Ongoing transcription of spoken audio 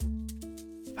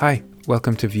Hi,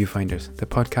 welcome to Viewfinders, the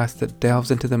podcast that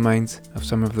delves into the minds of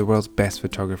some of the world's best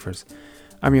photographers.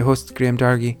 I'm your host, Graham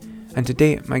Dargy, and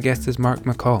today my guest is Mark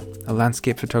McCall, a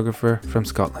landscape photographer from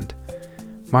Scotland.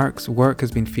 Mark's work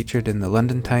has been featured in the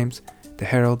London Times, the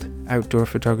Herald, Outdoor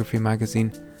Photography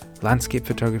Magazine, Landscape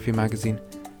Photography Magazine,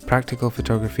 Practical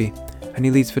Photography, and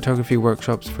he leads photography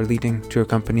workshops for leading tour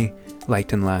company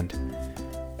Light and Land.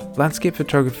 Landscape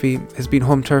photography has been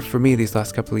home turf for me these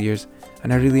last couple of years,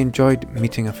 and I really enjoyed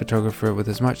meeting a photographer with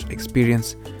as much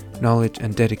experience, knowledge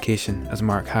and dedication as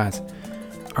Mark has.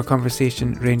 Our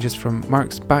conversation ranges from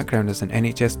Mark's background as an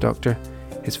NHS doctor,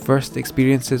 his first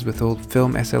experiences with old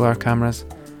film SLR cameras,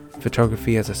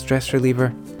 photography as a stress reliever,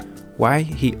 why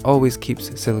he always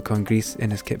keeps silicone grease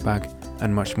in his kit bag,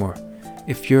 and much more.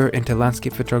 If you're into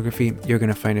landscape photography, you're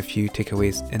going to find a few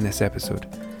takeaways in this episode.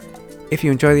 If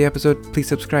you enjoy the episode, please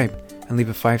subscribe and leave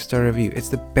a 5-star review. It's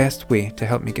the best way to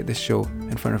help me get this show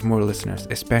in front of more listeners,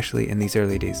 especially in these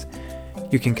early days.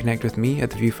 You can connect with me at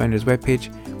the Viewfinders webpage,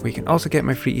 where you can also get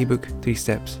my free ebook, 3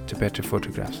 Steps to Better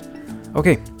Photographs.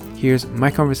 Okay, here's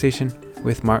my conversation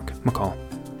with Mark McCall.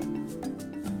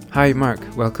 Hi Mark,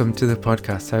 welcome to the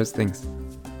podcast. How's things?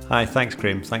 Hi, thanks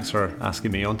Graham. Thanks for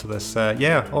asking me onto this.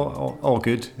 All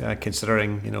good,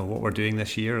 considering what we're doing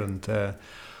this year and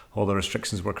all the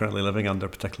restrictions we're currently living under,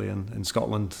 particularly in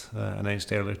Scotland,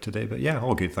 announced earlier today. But yeah,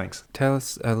 all good, thanks. Tell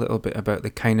us a little bit about the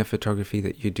kind of photography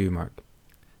that you do, Mark.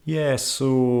 Yeah,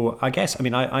 so I've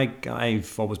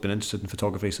always been interested in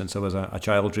photography since I was a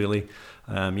child, really.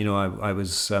 I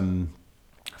was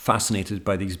fascinated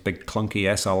by these big clunky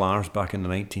SLRs back in the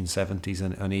 1970s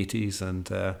and 80s, and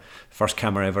the first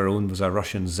camera I ever owned was a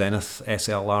Russian Zenith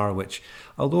SLR, which,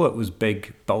 although it was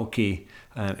big, bulky,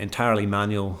 entirely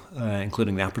manual,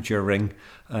 including the aperture ring,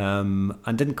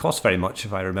 and didn't cost very much,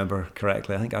 if I remember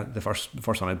correctly. I think the first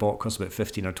one I bought cost about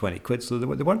 15 or 20 quid, so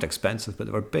they weren't expensive, but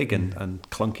they were big and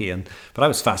clunky. But I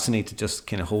was fascinated just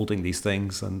kind of holding these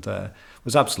things, and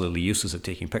was absolutely useless at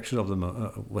taking pictures of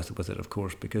them with it, of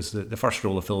course, because the first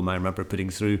roll of film I remember putting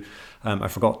through, I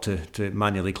forgot to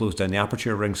manually close down the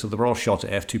aperture ring, so they were all shot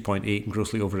at f2.8 and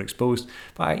grossly overexposed.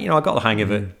 But I got the hang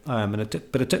of it, and it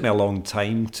took me a long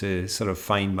time to sort of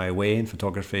find my way in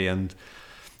photography, and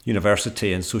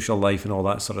university and social life and all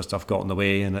that sort of stuff got in the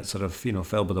way, and it sort of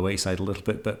fell by the wayside a little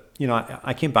bit. But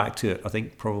I came back to it, I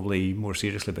think probably more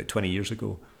seriously about 20 years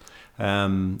ago,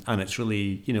 and it's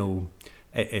really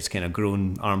it's kind of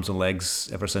grown arms and legs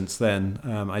ever since then.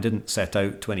 I didn't set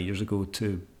out 20 years ago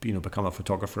to become a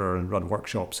photographer and run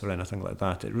workshops or anything like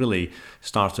that. It really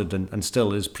started and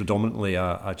still is predominantly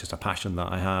just a passion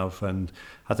that I have, and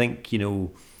I think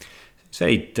it's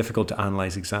very difficult to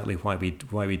analyse exactly why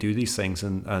we do these things,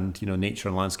 and nature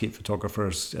and landscape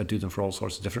photographers do them for all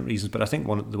sorts of different reasons. But I think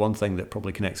the one thing that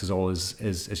probably connects us all is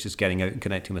just getting out and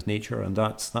connecting with nature, and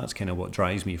that's kind of what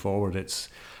drives me forward. It's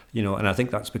and I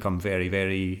think that's become very,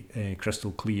 very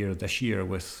crystal clear this year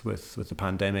with the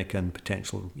pandemic and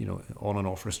potential on and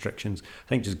off restrictions. I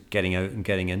think just getting out and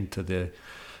getting into the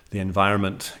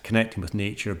environment, connecting with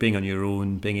nature, being on your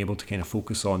own, being able to kind of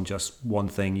focus on just one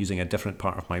thing, using a different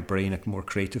part of my brain, a more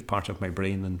creative part of my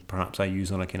brain than perhaps I use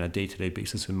on a kind of day-to-day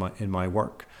basis in my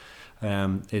work,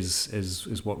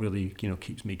 is what really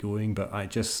keeps me going. But I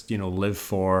just live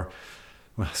for.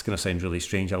 Well, it's going to sound really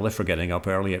strange. I live for getting up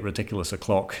early at ridiculous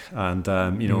o'clock, and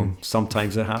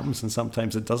sometimes it happens and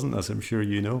sometimes it doesn't, as I'm sure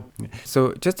you know.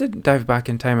 So just to dive back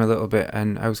in time a little bit,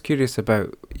 and I was curious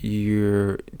about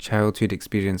your childhood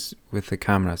experience with the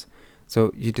cameras.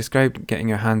 So you described getting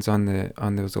your hands on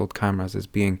those old cameras as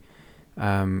being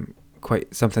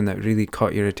quite something that really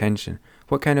caught your attention.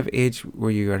 What kind of age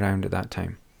were you around at that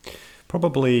time?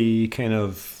 Probably kind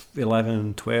of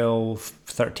 11, 12,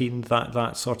 13,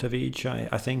 that sort of age,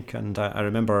 I think. And I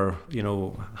remember,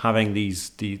 having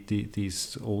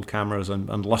these old cameras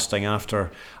and lusting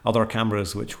after other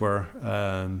cameras which were,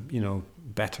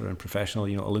 better and professional.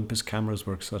 Olympus cameras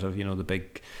were sort of, the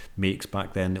big makes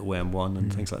back then, the OM1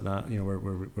 and things like that,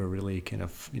 were really kind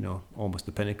of, almost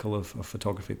the pinnacle of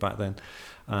photography back then.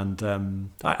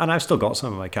 And I've still got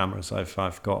some of my cameras.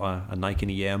 I've got a Nikon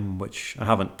EM, which I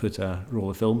haven't put a roll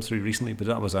of film through recently, but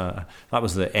that was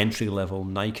the entry level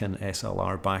Nikon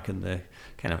SLR back in the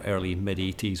kind of early mid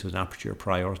 80s, with an aperture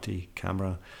priority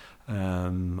camera.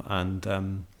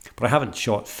 But I haven't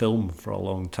shot film for a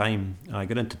long time. I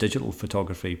got into digital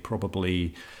photography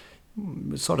probably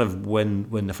sort of when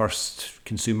the first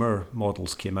consumer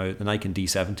models came out. The Nikon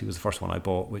D70 was the first one I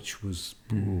bought, which was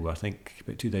I think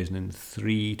about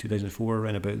 2003, 2004,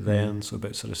 around about then, so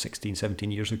about sort of 16,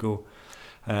 17 years ago.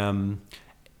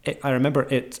 I remember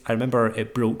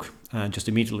it broke just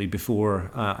immediately before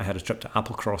I had a trip to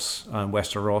Applecross and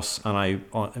Wester Ross, and I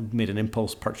made an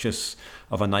impulse purchase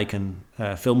of a Nikon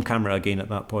film camera again at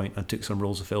that point, and took some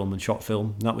rolls of film and shot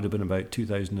film. And that would have been about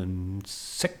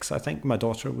 2006, I think. My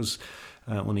daughter was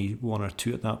only 1 or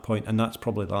 2 at that point, and that's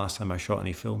probably the last time I shot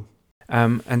any film.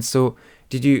 And so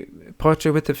did you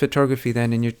potter with the photography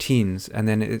then in your teens, and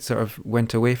then it sort of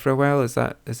went away for a while? Is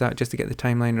that just to get the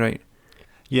timeline right?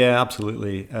 Yeah,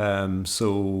 absolutely.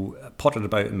 So pottered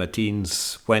about in my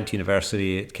teens, went to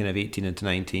university at kind of 18 into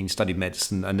 19, studied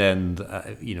medicine, and then,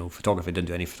 photography, didn't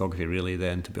do any photography really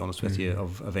then, to be honest with you,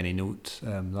 of any note.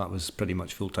 That was pretty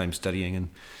much full-time studying and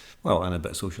a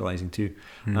bit of socialising too.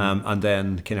 And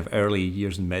then kind of early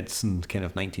years in medicine, kind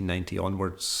of 1990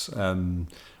 onwards,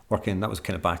 working, that was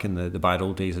kind of back in the bad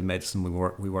old days of medicine. We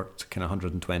worked kind of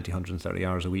 120, 130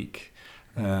 hours a week.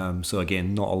 So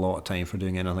again, not a lot of time for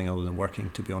doing anything other than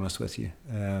working, to be honest with you.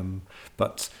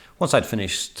 But once I'd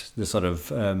finished the sort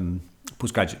of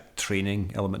postgraduate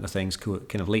training element of things,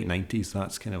 kind of late 90s,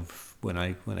 that's kind of when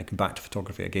I came back to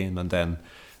photography again, and then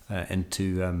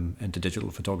into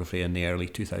digital photography in the early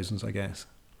 2000s, I guess.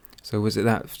 So was it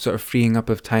that sort of freeing up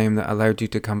of time that allowed you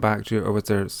to come back to it, or was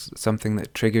there something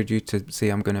that triggered you to say,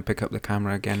 I'm going to pick up the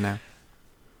camera again now?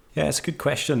 Yeah, it's a good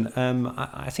question.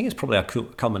 I think it's probably a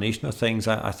culmination of things.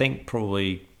 I think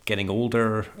probably getting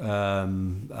older,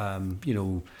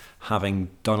 having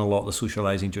done a lot of the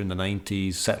socialising during the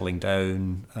 90s, settling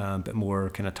down, a bit more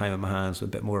kind of time on my hands, a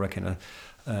bit more of a kind of,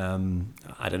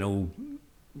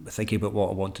 thinking about what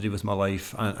I want to do with my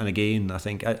life. And again, I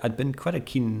think I'd been quite a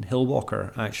keen hill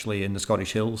walker, actually, in the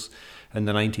Scottish Hills. In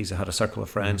the 90s, I had a circle of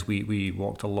friends. We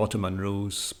walked a lot of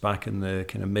Munros back in the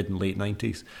kind of mid and late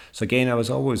 90s. So again, I was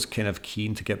always kind of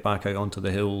keen to get back out onto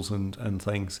the hills and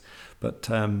things. But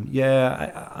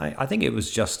I think it was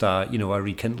just a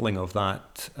rekindling of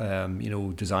that,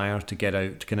 desire to get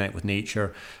out, to connect with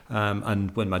nature.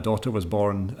 And when my daughter was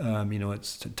born,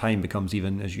 it's time becomes,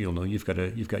 even as you'll know, you've got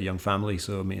a young family.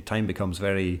 So I mean, time becomes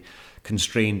very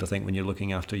constrained, I think, when you're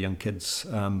looking after young kids.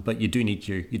 But you do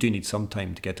need some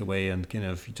time to get away and kind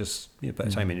of just a bit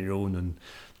of time on your own and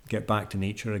get back to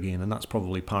nature again. And that's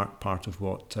probably part of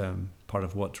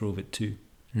what drove it too.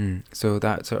 So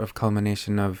that sort of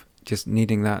culmination of just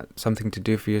needing that something to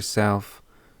do for yourself,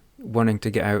 wanting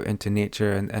to get out into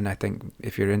nature, and I think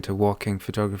if you're into walking,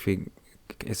 photography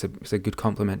is a good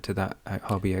complement to that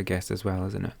hobby, I guess, as well,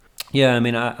 isn't it? Yeah, I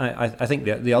mean, I think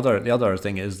the other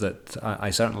thing is that I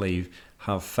certainly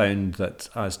have found that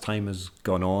as time has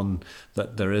gone on,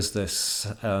 that there is this,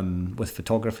 with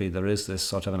photography, there is this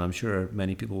sort of, and I'm sure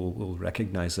many people will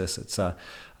recognise this, it's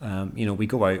we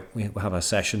go out, we have a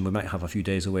session, we might have a few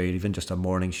days away, even just a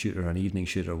morning shoot or an evening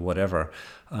shoot or whatever,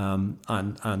 and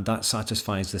that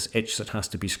satisfies this itch that has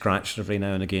to be scratched every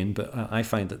now and again. But I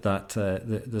find that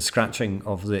the scratching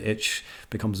of the itch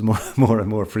becomes more and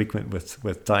more frequent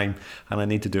with time, and I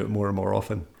need to do it more and more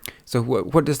often. So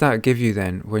what does that give you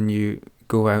then when you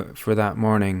go out for that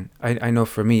morning? I know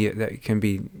for me that it can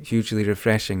be hugely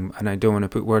refreshing, and I don't want to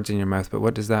put words in your mouth, but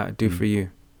what does that do for you?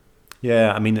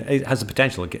 Yeah, I mean, it has the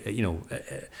potential,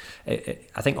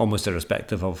 I think almost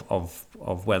irrespective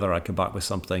of whether I come back with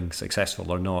something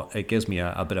successful or not, it gives me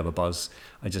a bit of a buzz.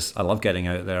 I love getting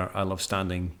out there. I love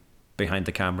standing behind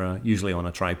the camera, usually on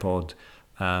a tripod.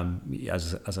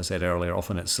 As I said earlier,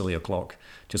 often it's silly o'clock,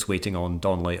 just waiting on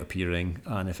dawn light appearing.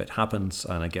 And if it happens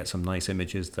and I get some nice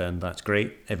images, then that's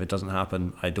great. If it doesn't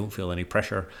happen, I don't feel any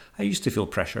pressure. I used to feel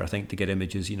pressure, I think, to get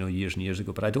images, years and years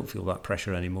ago, but I don't feel that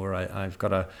pressure anymore. I've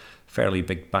got a fairly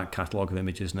big back catalogue of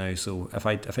images now, so if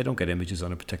I don't get images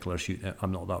on a particular shoot,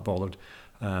 I'm not that bothered.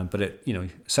 But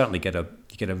certainly you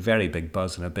get a very big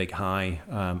buzz and a big high,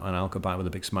 and I'll go back with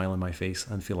a big smile on my face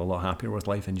and feel a lot happier with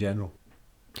life in general.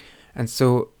 And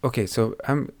so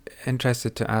I'm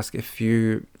interested to ask, if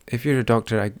you're a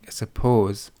doctor, I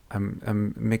suppose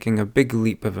I'm making a big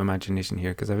leap of imagination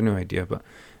here because I have no idea, but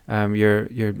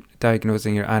you're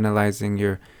diagnosing, you're analysing,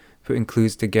 you're putting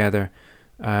clues together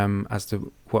as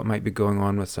to what might be going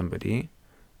on with somebody.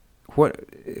 What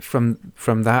from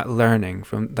that learning,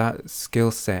 from that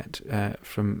skill set,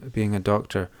 from being a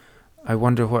doctor, I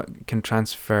wonder what can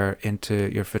transfer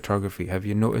into your photography. Have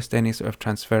you noticed any sort of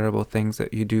transferable things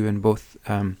that you do in both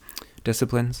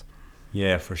disciplines?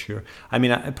 Yeah, for sure. I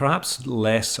mean, perhaps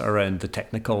less around the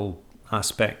technical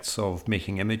aspects of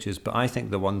making images, but I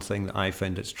think the one thing that I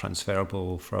found that's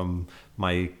transferable from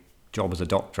my job as a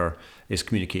doctor is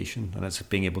communication, and it's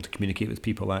being able to communicate with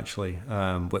people actually,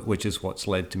 which is what's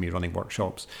led to me running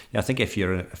workshops. Yeah, I think if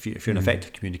you're an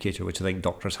effective communicator, which I think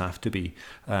doctors have to be,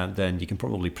 then you can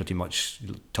probably pretty much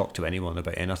talk to anyone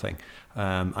about anything,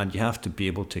 and you have to be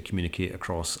able to communicate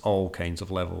across all kinds of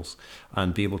levels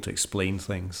and be able to explain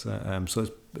things. So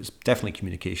it's definitely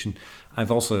communication. I've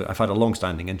had a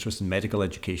long-standing interest in medical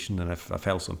education, and I've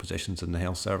held some positions in the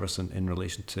health service in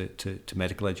relation to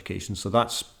medical education. So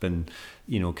that's been,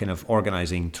 kind of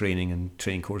organising training and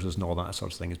training courses and all that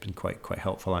sort of thing has been quite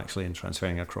helpful actually in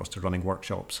transferring across to running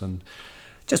workshops and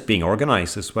just being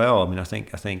organised as well. I mean, I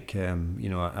think I think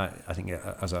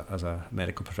as a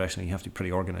medical professional, you have to be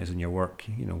pretty organised in your work.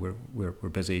 We're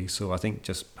busy, so I think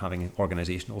just having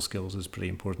organisational skills is pretty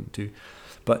important too.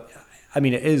 But I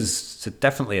mean, it's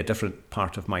definitely a different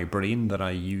part of my brain that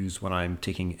I use when I'm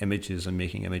taking images and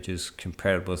making images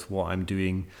compared with what I'm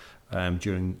doing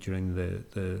during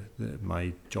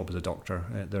my job as a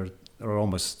doctor. They're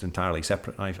almost entirely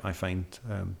separate, I find.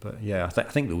 But yeah, I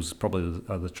think those probably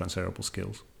are the transferable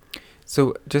skills.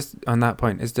 So just on that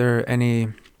point, is there any...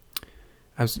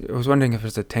 I was wondering if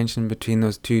there's a tension between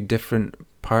those two different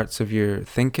parts of your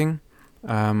thinking,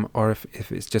 or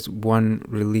if it's just one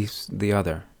relieves the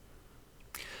other.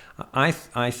 I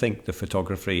think the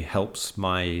photography helps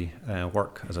my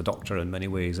work as a doctor in many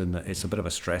ways, in that it's a bit of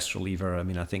a stress reliever. I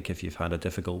mean, I think if you've had a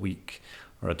difficult week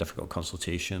or a difficult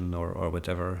consultation or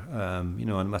whatever,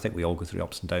 and I think we all go through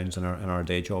ups and downs in our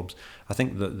day jobs. I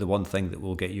think the one thing that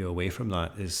will get you away from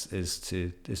that is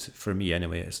for me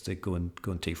anyway, is to go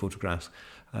and take photographs.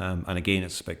 And again,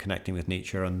 it's about connecting with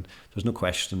nature. And there's no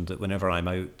question that whenever I'm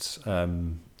out,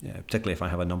 particularly if I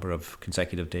have a number of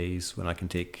consecutive days when I can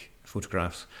take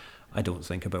photographs, I don't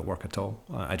think about work at all.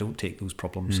 I don't take those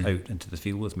problems out into the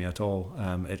field with me at all.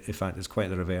 In fact, it's quite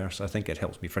the reverse. I think it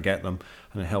helps me forget them,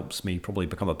 and it helps me probably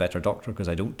become a better doctor because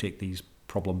I don't take these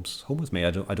problems home with me.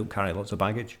 I don't carry lots of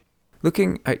baggage.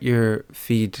 Looking at your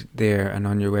feed there and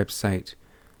on your website,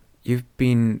 you've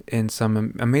been in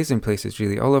some amazing places,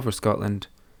 really, all over Scotland.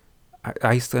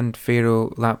 Iceland,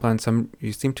 Faroe, Lapland.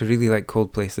 You seem to really like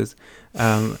cold places.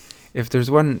 If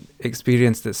there's one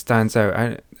experience that stands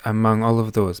out among all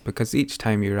of those, because each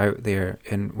time you're out there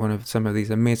in some of these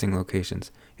amazing locations,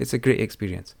 it's a great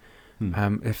experience.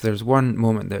 If there's one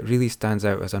moment that really stands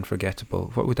out as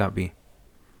unforgettable, what would that be?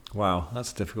 Wow,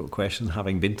 that's a difficult question,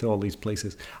 having been to all these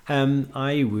places.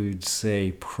 I would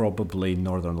say probably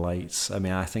Northern Lights. I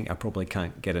mean, I think I probably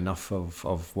can't get enough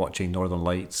of watching Northern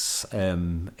Lights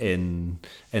inside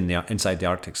the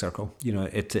Arctic Circle.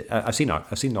 I've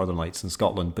seen Northern Lights in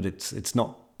Scotland, but it's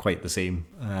not quite the same,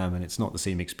 and it's not the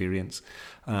same experience.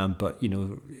 But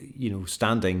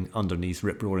standing underneath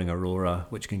rip-roaring aurora,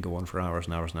 which can go on for hours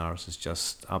and hours and hours, is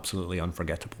just absolutely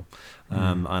unforgettable.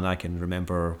 And I can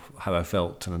remember how I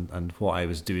felt and what I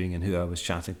was doing and who I was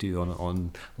chatting to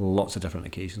on lots of different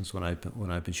occasions when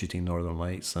I've been shooting Northern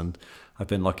Lights. And I've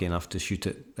been lucky enough to shoot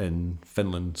it in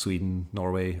Finland, Sweden,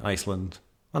 Norway, Iceland,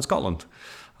 and Scotland.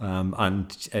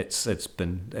 And it's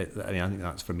been. I think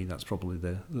that's, for me, that's probably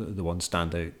the one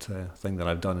standout thing that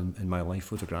I've done in my life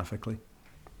photographically.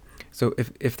 So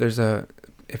if there's a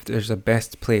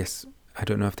best place, I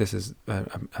don't know if this is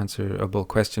an answerable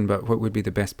question, but what would be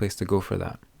the best place to go for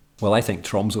that? Well, I think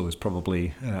Tromsø is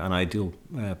probably an ideal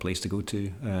place to go to,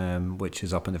 which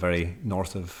is up in the very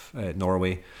north of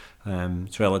Norway.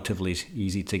 It's relatively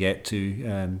easy to get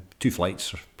to. 2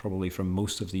 flights probably from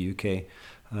most of the UK.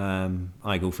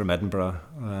 I go from Edinburgh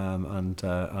and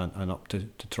up to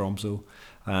Tromsø.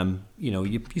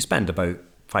 You spend about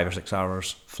 5 or 6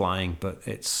 hours flying, but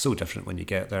it's so different when you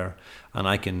get there.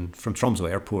 And from Tromsø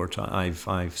Airport,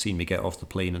 I've seen me get off the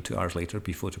plane and 2 hours later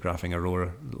be photographing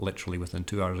aurora literally within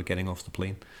 2 hours of getting off the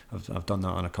plane. I've done that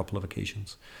on a couple of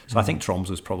occasions. So I think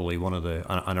Tromsø is probably one of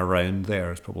and around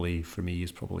there is probably, for me,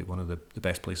 is probably one of the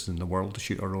best places in the world to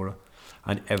shoot aurora.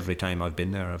 And every time I've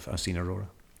been there, I've seen aurora.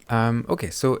 Okay,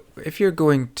 so if you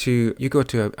go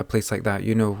to a place like that,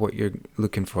 you know what you're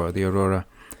looking for, the aurora.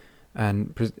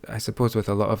 And I suppose with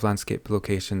a lot of landscape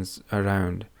locations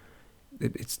around,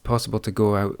 it's possible to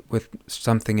go out with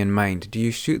something in mind. Do you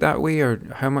shoot that way, or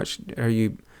how much are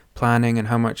you planning and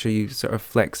how much are you sort of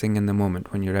flexing in the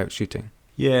moment when you're out shooting?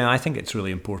 Yeah, I think it's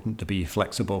really important to be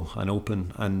flexible and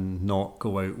open and not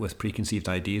go out with preconceived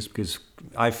ideas, because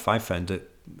I've found that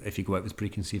if you go out with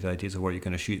preconceived ideas of where you're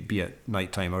going to shoot, be it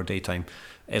nighttime or daytime,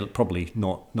 it'll probably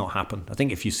not happen. I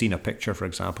think if you've seen a picture, for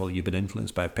example, you've been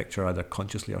influenced by a picture either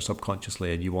consciously or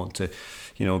subconsciously, and you want to,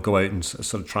 go out and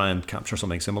sort of try and capture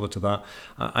something similar to that,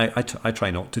 I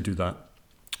try not to do that.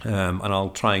 And I'll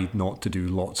try not to do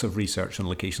lots of research on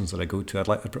locations that I go to.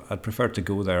 I'd prefer to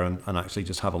go there and actually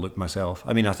just have a look myself.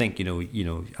 I mean, I think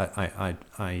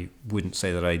I wouldn't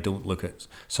say that I don't look at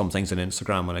some things on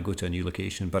Instagram when I go to a new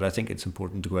location, but I think it's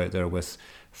important to go out there with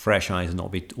fresh eyes and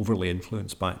not be overly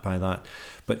influenced by that.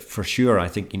 But for sure, I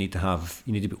think you need to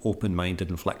be open-minded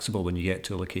and flexible when you get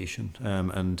to a location.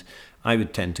 And I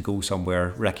would tend to go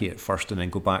somewhere, recce it first, and then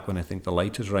go back when I think the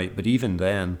light is right. But even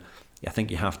then, I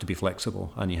think you have to be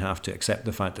flexible, and you have to accept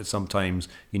the fact that sometimes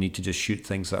you need to just shoot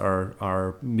things that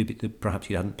are maybe perhaps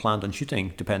you hadn't planned on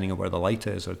shooting, depending on where the light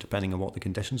is or depending on what the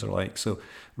conditions are like. So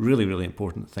really, really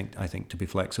important I think to be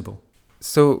flexible.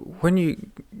 So when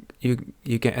you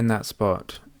get in that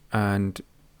spot and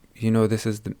you know this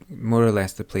is more or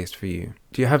less the place for you,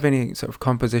 do you have any sort of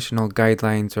compositional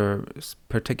guidelines or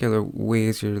particular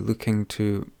ways you're looking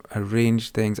to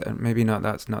arrange things? And maybe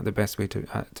that's not the best way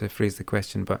to phrase the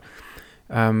question, but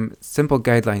simple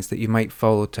guidelines that you might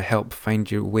follow to help find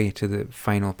your way to the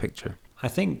final picture. I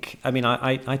think,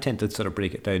 I tend to sort of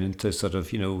break it down into sort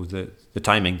of, the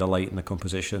timing, the light and the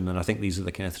composition. And I think these are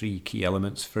the kind of three key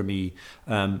elements for me.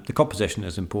 The composition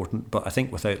is important, but I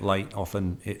think without light,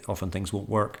 often things won't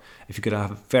work. If you could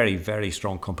have a very, very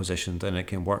strong composition, then it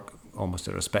can work almost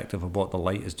irrespective of what the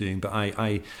light is doing. But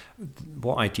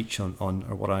what I teach on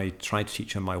or what I try to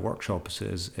teach in my workshops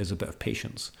is a bit of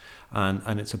patience.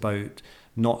 And it's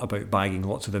not about bagging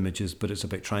lots of images, but it's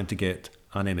about trying to get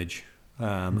an image.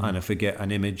 And if we get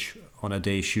an image on a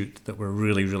day shoot that we're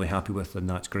really, really happy with, then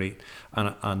that's great.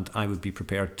 And I would be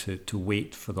prepared to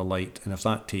wait for the light. And if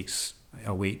that takes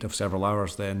a wait of several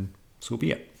hours, then so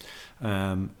be it.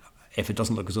 If it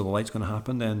doesn't look as though the light's going to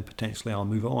happen, then potentially I'll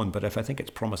move on. But if I think it's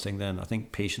promising, then I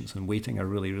think patience and waiting are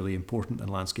really, really important in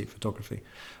landscape photography.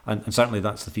 And certainly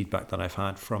that's the feedback that I've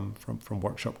had from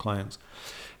workshop clients.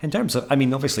 In terms of,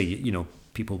 obviously,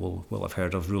 people will have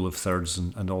heard of rule of thirds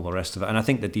and all the rest of it. And I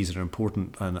think that these are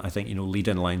important. And I think,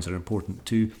 lead-in lines are important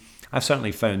too. I've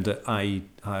certainly found that I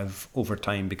have over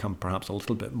time become perhaps a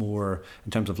little bit more,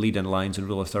 in terms of lead-in lines and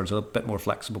rule of thirds, a little bit more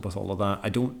flexible with all of that.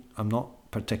 I'm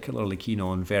not particularly keen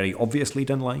on very obvious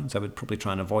lead-in lines. I would probably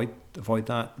try and avoid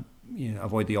that,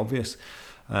 avoid the obvious.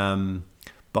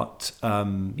 But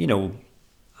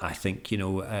I think,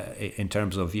 in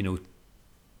terms of,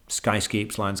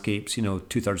 skyscapes, landscapes,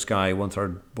 2/3 sky,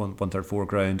 1/3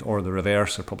 foreground, or the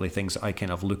reverse are probably things that I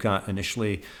kind of look at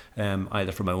initially,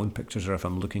 either from my own pictures or if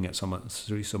I'm looking at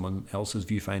through someone else's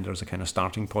viewfinder as a kind of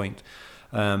starting point.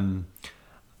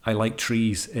 I like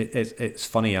trees. It's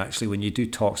funny actually when you do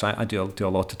talks. I do a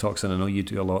lot of talks, and I know you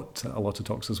do a lot of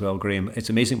talks as well, Graham.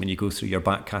 It's amazing when you go through your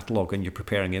back catalogue and you're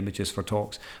preparing images for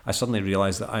talks. I suddenly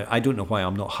realise that I don't know why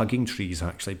I'm not hugging trees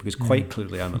actually, because quite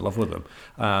clearly I'm in love with them.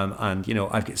 And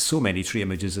I've got so many tree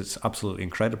images. It's absolutely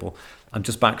incredible. I'm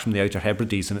just back from the Outer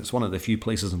Hebrides, and it's one of the few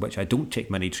places in which I don't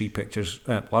take many tree pictures,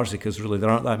 largely because really there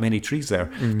aren't that many trees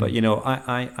there. But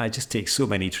I just take so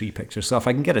many tree pictures. So if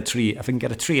I can get a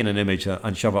tree in an image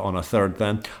and shove it on a third,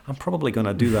 then I'm probably going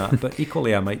to do that. But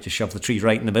equally, I might just shove the tree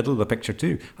right in the middle of the picture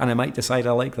too, and I might decide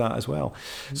I like that as well.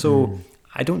 So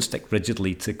I don't stick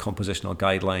rigidly to compositional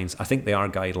guidelines. I think they are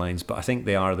guidelines, but I think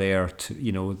they are there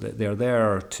to they're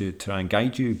there to try and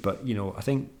guide you. But I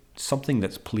think something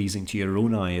that's pleasing to your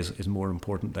own eye is more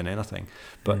important than anything.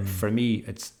 But for me,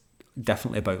 it's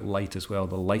definitely about light as well.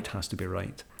 The light has to be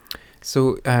right.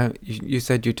 So you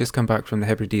said you just come back from the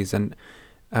Hebrides, and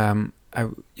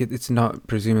it's not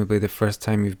presumably the first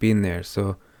time you've been there.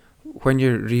 So when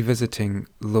you're revisiting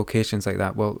locations like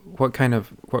that, well, what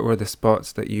were the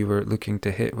spots that you were looking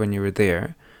to hit when you were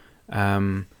there?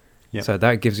 Yep. So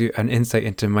that gives you an insight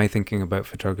into my thinking about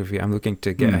photography. I'm looking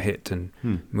to get a hit and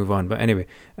move on. But anyway,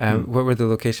 what were the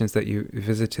locations that you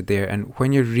visited there? And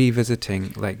when you're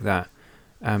revisiting like that,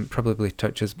 probably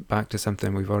touches back to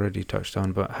something we've already touched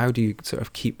on, but how do you sort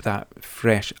of keep that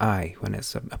fresh eye when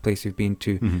it's a place you've been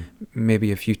to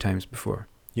maybe a few times before?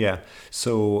 Yeah,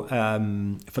 so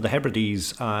for the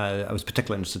Hebrides, I was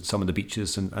particularly interested in some of the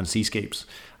beaches and seascapes.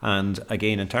 And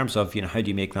again, in terms of how do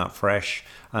you make that fresh,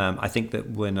 I think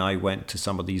that when I went to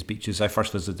some of these beaches, I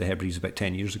first visited the Hebrides about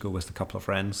 10 years ago with a couple of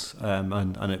friends,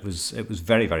 and it was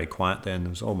very, very quiet then. There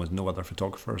was almost no other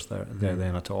photographers there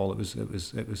then at all. It was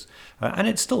and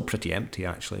it's still pretty empty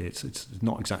actually. It's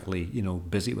not exactly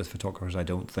busy with photographers, I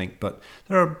don't think, but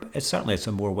it's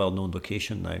a more well-known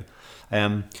location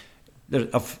now.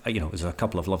 there's a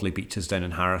couple of lovely beaches down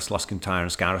in Harris, Luscombe,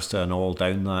 and Scarista, and all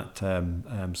down that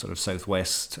sort of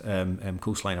southwest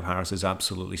coastline of Harris is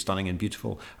absolutely stunning and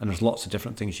beautiful. And there's lots of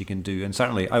different things you can do. And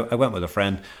certainly, I went with a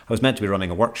friend. I was meant to be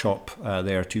running a workshop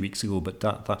there 2 weeks ago, but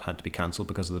that had to be cancelled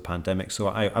because of the pandemic. So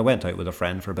I went out with a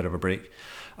friend for a bit of a break.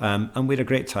 And we had a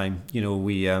great time.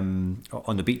 We on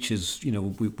the beaches.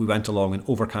 We went along in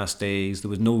overcast days. There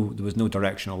was no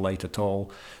directional light at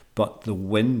all, but the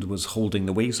wind was holding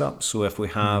the waves up. So if we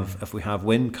have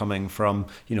wind coming from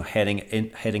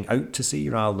heading out to sea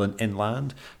rather than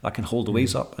inland, that can hold the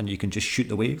waves up, and you can just shoot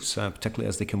the waves, particularly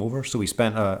as they come over. So we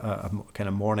spent a kind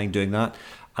of morning doing that.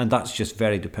 And that's just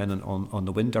very dependent on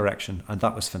the wind direction. And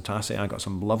that was fantastic. I got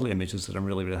some lovely images that I'm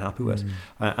really, really happy with.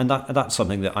 And that's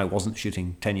something that I wasn't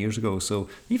shooting 10 years ago. So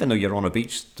even though you're on a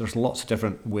beach, there's lots of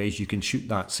different ways you can shoot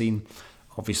that scene.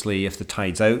 Obviously, if the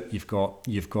tide's out, you've got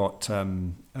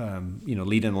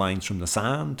lead-in lines from the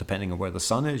sand. Depending on where the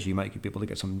sun is, you might be able to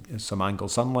get some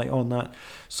angled sunlight on that.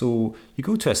 So you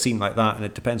go to a scene like that, and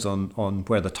it depends on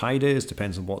where the tide is,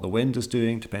 depends on what the wind is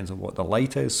doing, depends on what the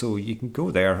light is. So you can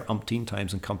go there umpteen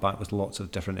times and come back with lots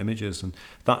of different images, and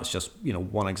that's just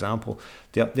one example.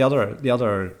 The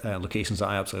other locations that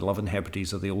I absolutely love in the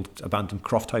Hebrides are the old abandoned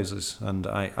croft houses, and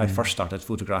I first started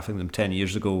photographing them 10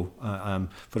 years ago.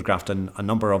 Photographed a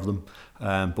number of them,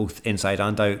 both inside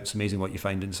and out. It's amazing what you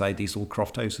find inside these old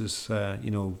croft houses. I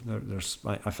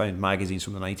found magazines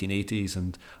from the 1980s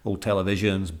and old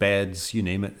televisions, beds, you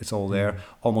name it, it's all there.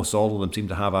 Almost all of them seem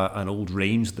to have an old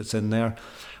range that's in there.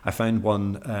 I found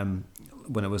one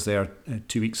when I was there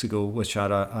 2 weeks ago, which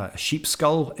had a sheep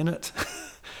skull in it.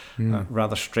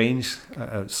 Rather strange,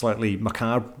 slightly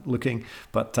macabre looking,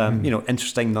 but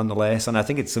interesting nonetheless. And I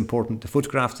think it's important to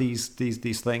photograph these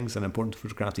things, and important to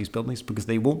photograph these buildings, because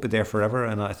they won't be there forever.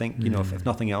 And I think if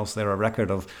nothing else, they're a record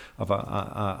of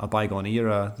a bygone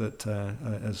era that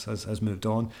has moved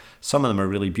on. Some of them are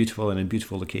really beautiful and in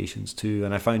beautiful locations too.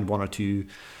 And I found one or two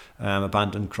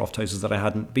abandoned croft houses that I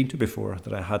hadn't been to before,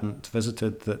 that I hadn't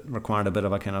visited, that required a bit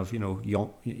of a kind of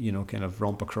kind of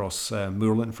romp across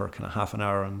moorland for kind of half an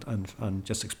hour and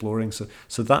just exploring. So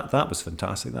that was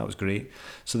fantastic. That was great.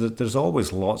 So that there's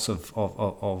always lots of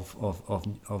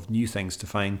new things to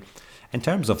find. In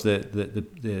terms of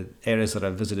the areas that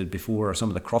I've visited before, or some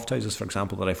of the croft houses, for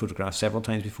example, that I photographed several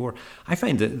times before, I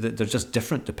find that they're just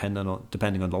different depending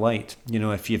on the light.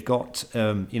 If you've got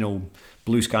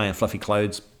blue sky and fluffy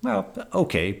clouds, well,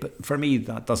 okay, but for me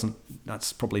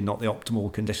that's probably not the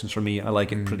optimal conditions for me. I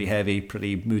like it pretty heavy,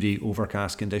 pretty moody,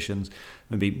 overcast conditions.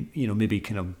 Maybe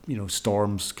kind of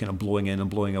storms kind of blowing in and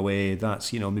blowing away.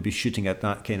 That's maybe shooting at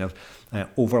that kind of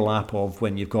overlap of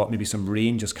when you've got maybe some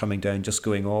rain just coming down, just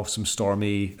going off, some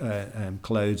stormy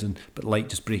clouds, but light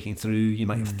just breaking through. You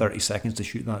might have 30 seconds to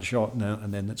shoot that shot now,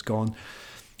 and then it's gone.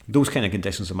 Those kind of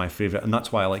conditions are my favourite, and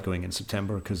that's why I like going in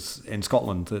September, because in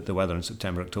Scotland the weather in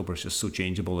September, October is just so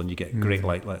changeable, and you get great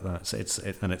light like that. So it's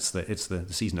the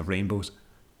season of rainbows.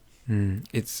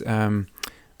 It's I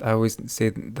always say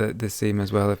the same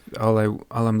as well. If all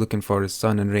I'm looking for is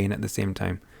sun and rain at the same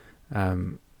time,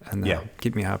 and that'll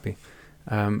keep me happy.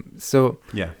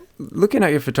 Looking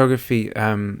at your photography,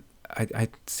 I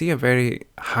see a very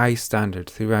high standard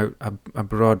throughout a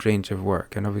broad range of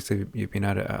work, and obviously you've been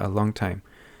at it a long time.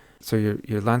 So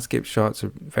your landscape shots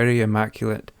are very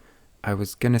immaculate. I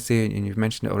was going to say, and you've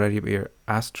mentioned it already, but your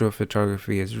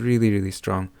astrophotography is really, really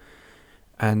strong.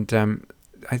 And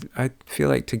I feel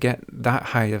like to get that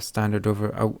high of standard over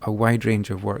a wide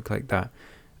range of work like that,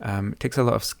 it takes a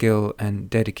lot of skill and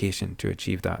dedication to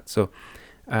achieve that. So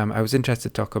I was interested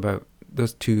to talk about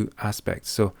those two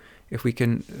aspects. So if we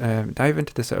can dive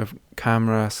into the sort of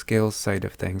camera skills side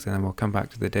of things, and then we'll come back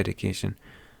to the dedication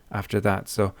after that.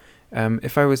 So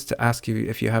if I was to ask you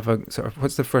if you have a sort of,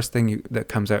 what's the first thing that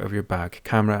comes out of your bag,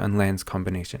 camera and lens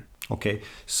combination? Okay,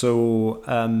 so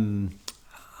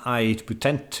I would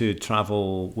tend to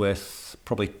travel with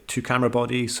probably two camera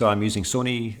bodies. So I'm using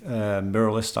Sony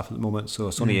mirrorless stuff at the moment. So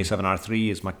Sony A7R III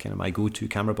is my go-to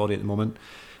camera body at the moment.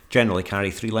 Generally carry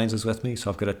three lenses with me. So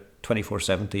I've got a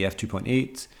 2470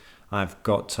 f2.8. I've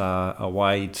got a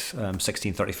wide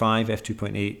 1635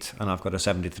 f2.8, and I've got a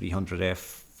 7300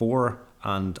 f4.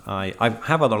 And I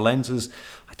have other lenses.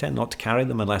 I tend not to carry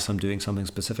them unless I'm doing something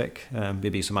specific.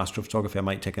 Maybe some astrophotography, I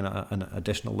might take an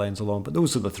additional lens along. But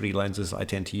those are the three lenses I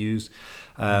tend to use.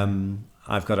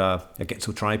 I've got a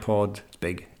Gitzo tripod. It's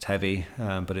big, it's heavy,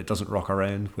 but it doesn't rock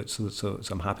around, so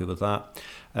I'm happy with that.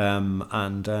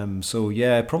 So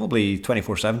yeah, probably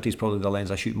 24-70 is probably the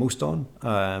lens I shoot most on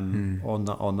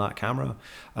that camera.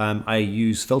 I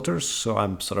use filters, so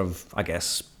I'm sort of, I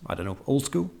guess, I don't know, old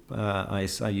school. I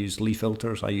use Lee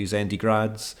filters. I use ND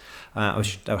Grads. I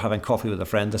was having coffee with a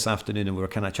friend this afternoon, and we were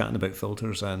kind of chatting about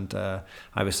filters. And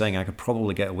I was saying I could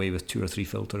probably get away with 2 or 3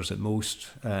 filters at most.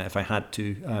 If I had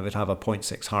to, I would have a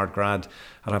 0.6 hard grad.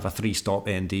 I'd have a 3-stop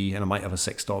ND, and I might have a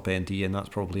 6-stop ND, and that's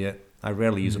probably it. I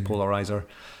rarely use a polarizer.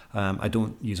 I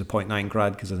don't use a 0.9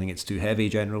 grad because I think it's too heavy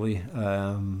generally,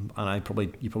 and you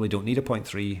probably don't need a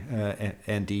 0.3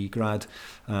 ND grad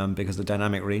because the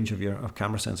dynamic range of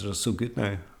camera sensors is so good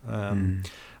now.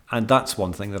 And that's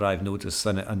one thing that I've noticed,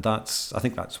 and I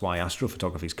think that's why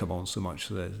astrophotography's come on so much.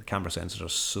 The camera sensors are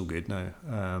so good now,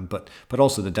 but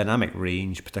also the dynamic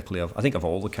range, particularly of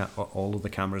all of the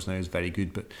cameras now, is very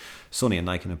good. But Sony and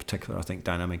Nikon in particular, I think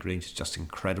dynamic range is just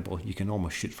incredible. You can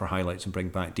almost shoot for highlights and bring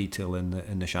back detail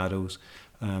in the shadows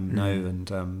now.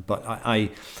 And but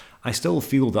I still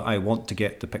feel that I want to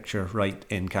get the picture right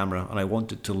in camera, and I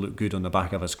want it to look good on the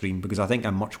back of a screen, because I think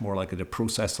I'm much more likely to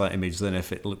process that image than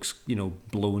if it looks,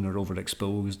 blown or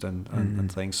overexposed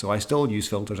and things. So I still use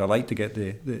filters. I like to get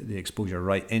the exposure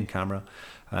right in camera.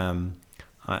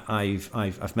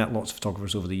 I've met lots of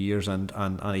photographers over the years, and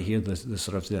I hear the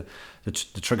sort of the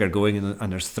trigger going,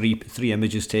 and there's three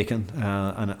images taken,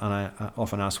 and I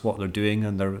often ask what they're doing,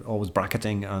 and they're always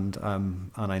bracketing, and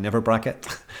I never bracket,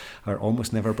 or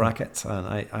almost never bracket, and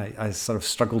I sort of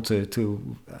struggle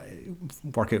to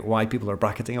work out why people are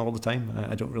bracketing all the time.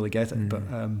 I don't really get it, but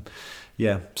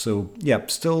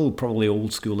still probably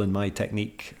old school in my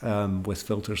technique with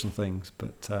filters and things,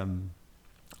 but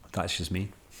that's just me.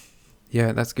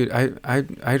 Yeah, that's good.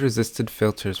 I resisted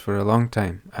filters for a long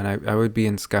time, and I would be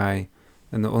in Sky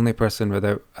and the only person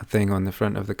without a thing on the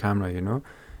front of the camera,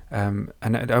 and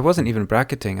I wasn't even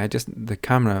bracketing. The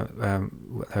camera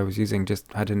I was using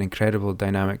just had an incredible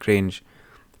dynamic range,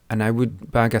 and I would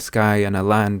bag a Sky and a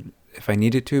land if I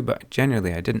needed to, but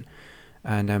generally I didn't.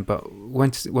 And but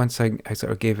once I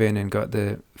sort of gave in and got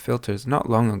the filters not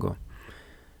long ago,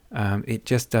 it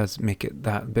just does make it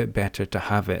that bit better to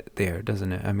have it there,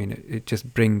 doesn't it? I mean, it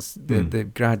just brings the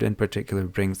grad in particular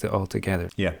brings it all together.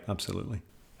 Yeah, absolutely.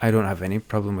 I don't have any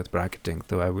problem with bracketing,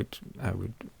 though. I would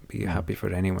be happy for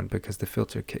anyone, because the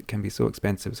filter kit can be so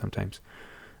expensive sometimes.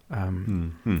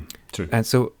 True. And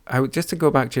so just to go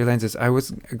back to your lenses, I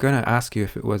was going to ask you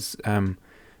if it was the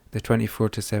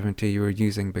 24-70 you were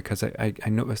using, because I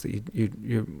noticed that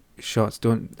your shots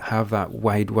don't have that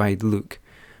wide look.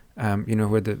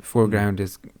 Where the foreground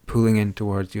is pulling in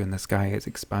towards you and the sky is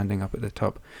expanding up at the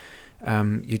top.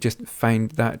 You just find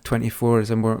that 24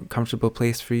 is a more comfortable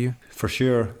place for you? For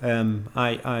sure.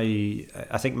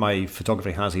 I think my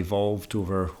photography has evolved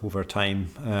over time.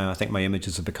 I think my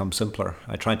images have become simpler.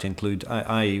 I try to include,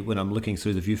 when I'm looking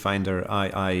through the viewfinder,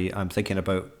 I'm thinking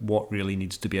about what really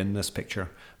needs to be in this picture,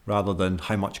 rather than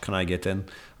how much can I get in.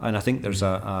 And I think there's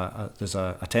a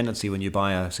tendency when you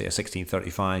buy a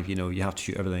 16-35, you have to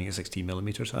shoot everything at 16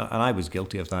 millimeters. And I was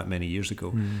guilty of that many years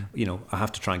ago. I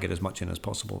have to try and get as much in as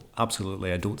possible.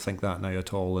 Absolutely, I don't think that now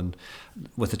at all. And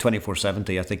with the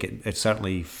 24-70, I think it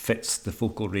certainly fits the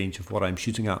focal range of what I'm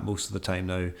shooting at most of the time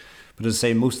now. But as I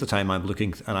say, most of the time I'm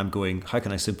looking and I'm going, how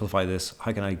can I simplify this?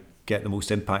 How can I get the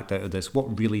most impact out of this? What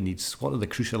are the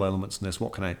crucial elements in this?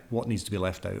 What needs to be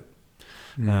left out?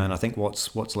 And I think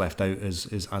what's left out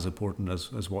is as important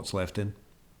as what's left in.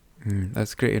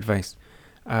 That's great advice.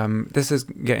 This is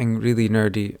getting really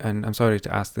nerdy, and I'm sorry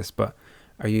to ask this, but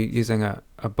are you using a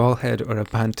ball head or a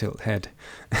band tilt head?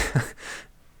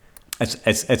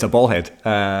 It's a ball head.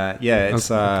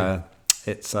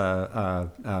 It's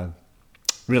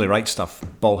really right stuff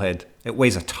ball head. It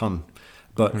weighs a ton,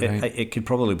 but right. it could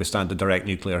probably withstand a direct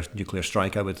nuclear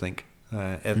strike, I would think.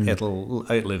 It'll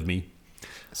outlive me.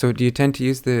 So do you tend to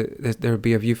use there would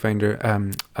be a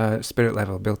viewfinder, spirit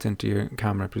level built into your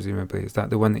camera, presumably? Is that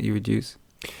the one that you would use?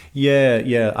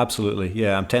 Yeah, absolutely.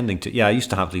 Yeah, I'm tending to. Yeah, I used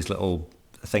to have these little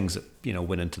things that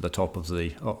went into the top of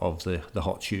the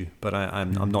hot shoe, but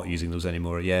I'm not using those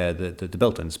anymore. Yeah, the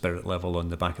built-in spirit level on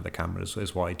the back of the camera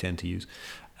is what I tend to use.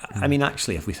 I mean,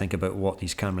 actually, if we think about what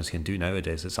these cameras can do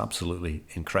nowadays, it's absolutely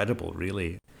incredible,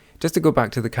 really. Just to go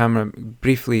back to the camera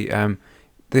briefly,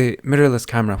 the mirrorless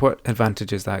camera, what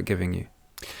advantage is that giving you?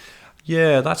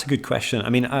 Yeah, that's a good question. I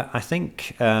mean, I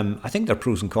think there are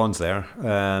pros and cons there.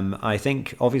 I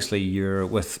think obviously you're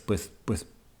with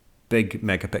big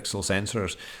megapixel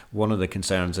sensors. One of the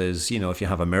concerns is, if you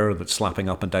have a mirror that's slapping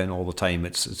up and down all the time,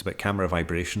 it's about camera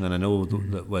vibration. And I know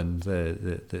that when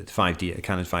the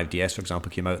Canon 5DS, for example,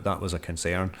 came out, that was a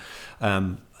concern.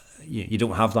 you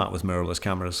don't have that with mirrorless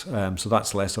cameras, so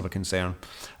that's less of a concern.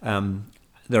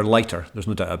 They're lighter, there's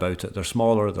no doubt about it. They're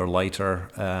smaller, they're lighter.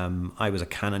 I was a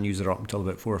Canon user up until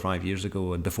about 4 or 5 years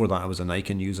ago, and before that I was a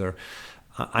Nikon user.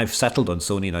 I've settled on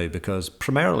Sony now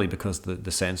primarily because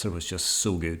the sensor was just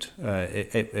so good.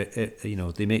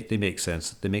 They make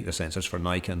sense. They make the sensors for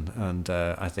Nikon, and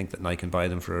I think that Nikon buy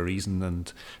them for a reason.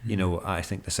 And I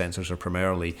think the sensors are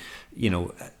primarily,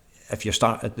 if your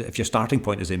starting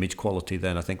point is image quality,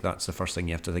 then I think that's the first thing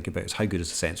you have to think about is how good is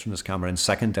the sensor in this camera. And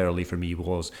secondarily for me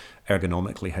was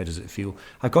ergonomically, how does it feel?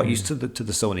 I've got used to the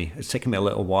Sony. It's taken me a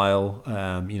little while.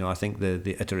 I think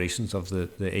the iterations of the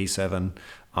A7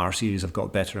 R series have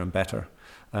got better and better.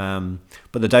 But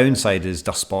the downside is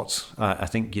dust spots. I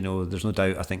think, there's no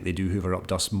doubt, I think they do hoover up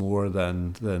dust more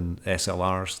than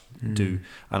SLRs do.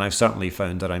 And I've certainly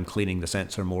found that I'm cleaning the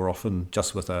sensor more often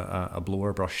just with a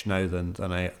blower brush now than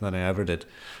I ever did.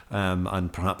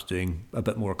 And perhaps doing a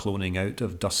bit more cloning out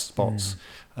of dust spots,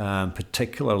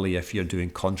 particularly if you're doing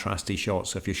contrasty shots.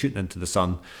 So if you're shooting into the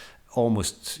sun,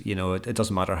 almost, it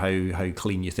doesn't matter how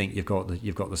clean you think you've got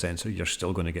the sensor, you're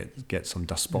still going to get some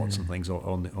dust spots and things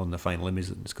on the final image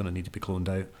that's going to need to be cloned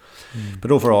out.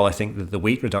 But overall, I think that the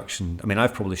weight reduction,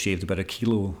 I've probably shaved about 1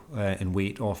 kilo in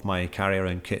weight off my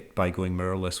carry-around kit by going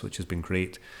mirrorless, which has been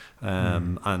great.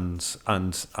 And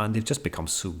they've just become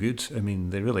so good.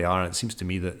 They really are. It seems to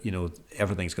me that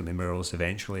everything's going to be mirrorless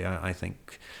eventually. I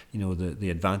think the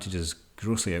advantages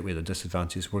grossly outweigh the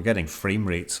disadvantages. We're getting frame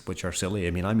rates which are silly.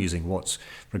 I'm using what's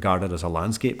regarded as a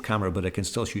landscape camera, but it can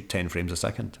still shoot 10 frames a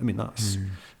second. That's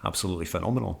absolutely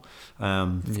phenomenal.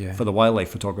 For the wildlife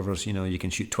photographers, you can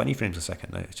shoot 20 frames a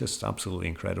second now. It's just absolutely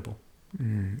incredible.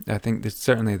 I think there's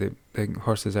certainly the big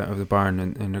horses out of the barn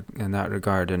in that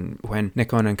regard. And when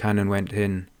Nikon and Canon went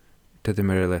in to the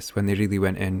mirrorless, when they really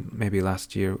went in, maybe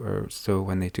last year or so,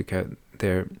 when they took out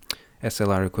their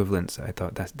SLR equivalents, I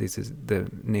thought this is the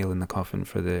nail in the coffin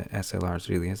for the SLRs,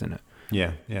 really, isn't it?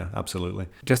 Yeah, absolutely.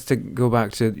 Just to go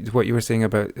back to what you were saying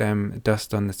about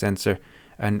dust on the sensor,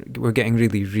 and we're getting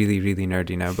really, really, really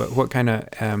nerdy now, but what kind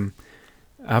of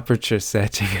aperture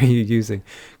setting are you using?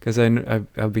 Because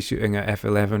I'll be shooting at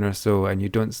f11 or so, and you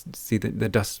don't see the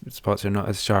dust spots are not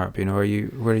as sharp. Where are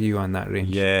you on that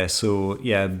range?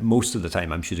 Most of the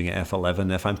time I'm shooting at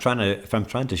f11.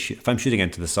 If I'm shooting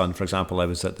into the sun, for example, I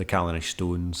was at the Callanish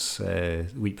Stones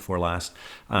week before last,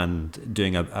 and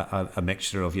doing a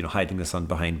mixture of hiding the sun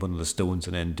behind one of the stones,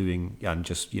 and then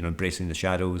just embracing the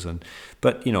shadows,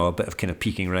 but a bit of kind of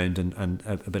peeking around and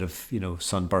a bit of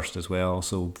sunburst as well.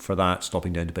 So for that,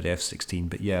 stopping down to about f16.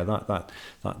 But yeah,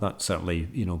 that certainly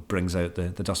brings out the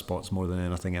dust spots more than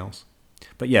anything else.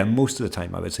 But yeah, most of the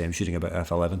time I would say I'm shooting about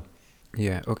f11.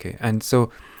 Yeah, okay. And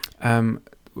so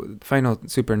final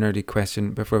super nerdy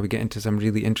question before we get into some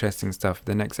really interesting stuff.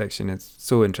 The next section is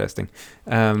so interesting.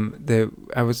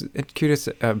 I was curious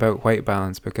about white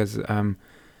balance because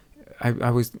I've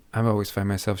always find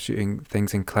myself shooting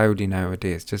things in cloudy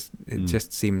nowadays. It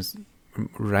just seems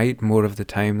right more of the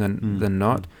time than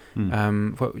not.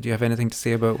 What do you have anything to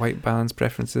say about white balance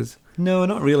preferences? No,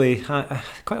 not really.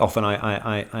 Quite often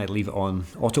I leave it on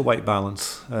auto white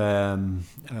balance. I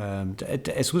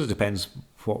suppose it depends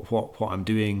what I'm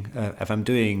doing. If I'm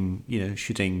doing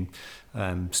shooting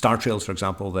star trails, for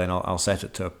example, then I'll set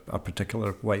it to a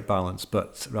particular white balance,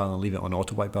 but rather than leave it on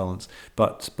auto white balance.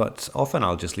 But often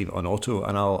I'll just leave it on auto,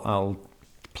 and I'll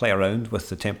play around with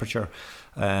the temperature.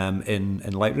 In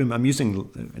Lightroom, I'm using,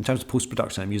 in terms of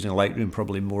post-production, I'm using Lightroom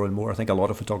probably more and more. I think a lot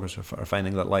of photographers are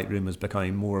finding that Lightroom is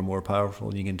becoming more and more powerful,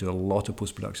 and you can do a lot of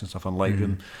post-production stuff on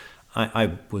Lightroom.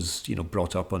 I was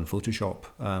brought up on Photoshop,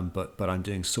 but I'm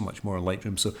doing so much more on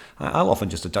Lightroom. So I'll often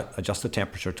just adjust the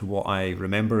temperature to what I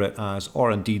remember it as,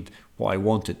 or indeed what I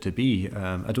want it to be.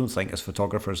 I don't think as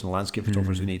photographers and landscape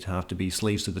photographers we need to have to be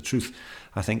slaves to the truth.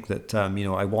 I think that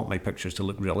I want my pictures to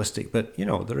look realistic, but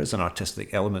there is an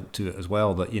artistic element to it as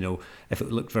well. That if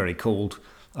it looked very cold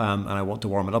and I want to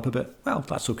warm it up a bit, well,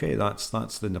 that's okay. That's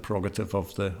then the prerogative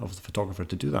of the photographer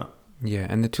to do that. Yeah,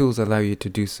 and the tools allow you to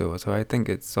do so. So I think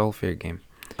it's all fair game.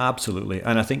 Absolutely,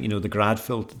 and I think the grad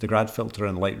filter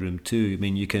in Lightroom too.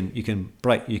 You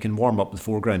can warm up the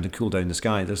foreground and cool down the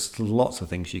sky. There's lots of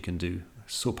things you can do.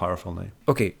 So powerful now.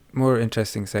 Okay, more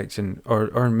interesting section,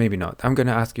 or maybe not. I'm going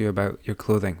to ask you about your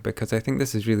clothing because I think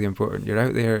this is really important. You're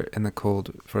out there in the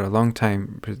cold for a long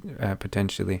time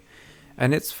potentially,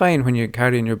 and it's fine when you're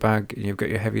carrying your bag and you've got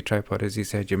your heavy tripod, as you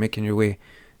said. You're making your way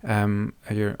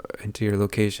into your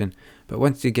location, but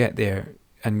once you get there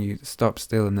and you stop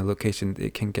still in the location,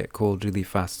 it can get cold really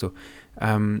fast. So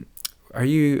are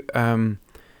you I'm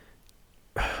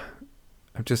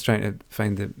just trying to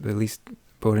find the least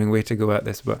boring way to go at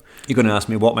this, but you're going to ask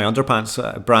me what my underpants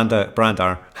brand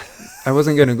are. I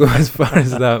wasn't going to go as far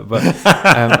as that, but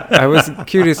I was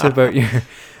curious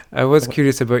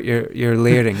about your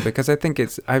layering, because I think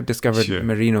I've discovered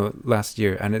merino last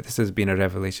year, and this has been a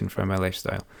revelation for my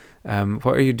lifestyle.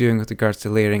 What are you doing with regards to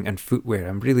layering and footwear?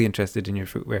 I'm really interested in your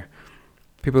footwear.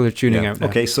 People are tuning out now.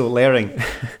 Okay, so layering,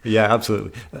 yeah,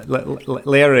 absolutely.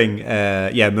 Layering,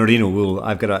 merino wool.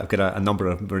 I've got a number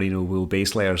of merino wool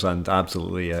base layers, and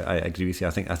absolutely, I agree with you.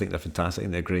 I think they're fantastic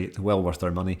and they're great, well worth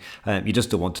their money. You just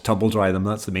don't want to tumble dry them.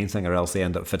 That's the main thing, or else they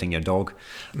end up fitting your dog.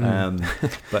 Layering.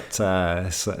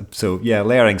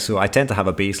 So I tend to have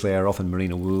a base layer, often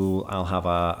merino wool. I'll have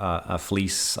a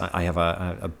fleece. I have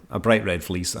a bright red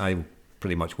fleece. I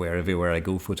pretty much wear everywhere I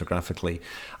go photographically,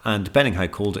 and depending how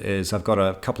cold it is, I've got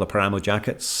a couple of Paramo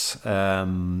jackets.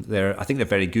 I think they're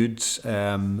very good.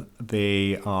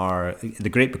 They're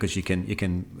great because you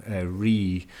can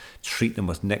re-treat them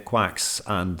with nick wax,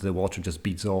 and the water just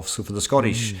beads off. So for the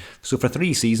Scottish, so for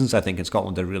 3 seasons, I think in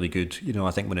Scotland they're really good.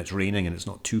 I think when it's raining and it's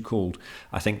not too cold,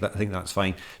 I think that's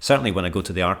fine. Certainly when I go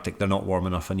to the Arctic, they're not warm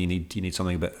enough, and you need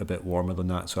something a bit warmer than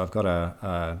that. So I've got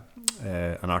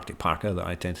an Arctic parka that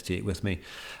I tend to take with me.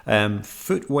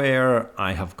 Footwear,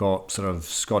 I have got sort of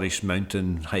Scottish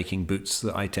mountain hiking boots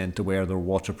that I tend to wear. They're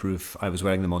waterproof. I was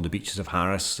wearing them on the beaches of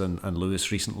Harris and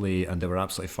Lewis recently, and they were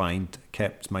absolutely fine.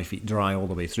 Kept my feet dry all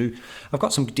the way through. I've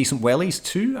got some decent wellies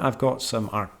too. I've got some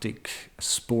Arctic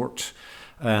Sport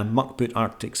Muck Boot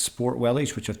Arctic Sport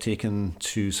wellies, which I've taken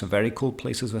to some very cold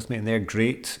places with me, and they're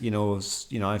great.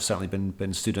 I've certainly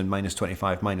been stood in minus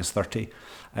 25, minus 30,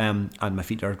 and my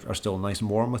feet are still nice and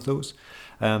warm with those.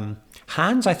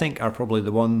 Hands, I think, are probably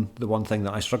the one thing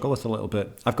that I struggle with a little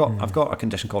bit. I've got a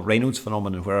condition called Raynaud's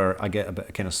phenomenon, where I get a bit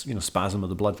of kind of spasm of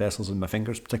the blood vessels in my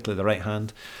fingers, particularly the right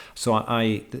hand. So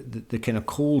the kind of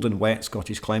cold and wet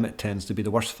Scottish climate tends to be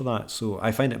the worst for that. So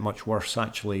I find it much worse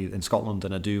actually in Scotland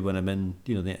than I do when I'm in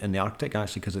the Arctic,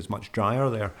 actually, because it's much drier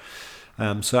there.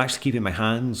 So actually keeping my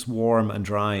hands warm and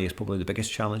dry is probably the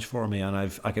biggest challenge for me, and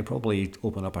I could probably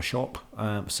open up a shop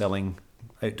selling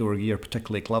outdoor gear,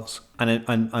 particularly gloves.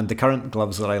 And the current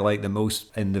gloves that I like the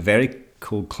most in the very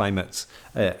cold climates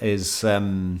is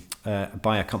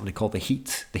by a company called the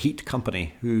Heat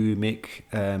Company, who make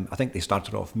I think they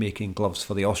started off making gloves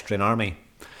for the Austrian army.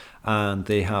 And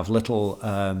they have little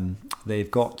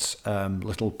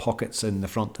pockets in the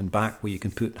front and back where you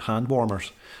can put hand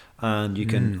warmers, and you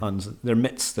can they're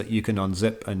mitts that you can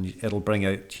unzip, and it'll bring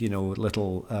out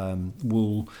little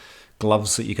wool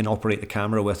gloves that you can operate the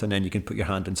camera with, and then you can put your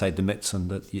hand inside the mitts, and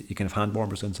that you can have hand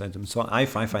warmers inside them. So I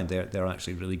find they're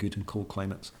actually really good in cold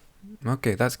climates.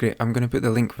 Okay, that's great. I'm going to put the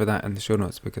link for that in the show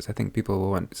notes, because I think people will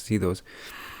want to see those.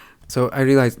 So I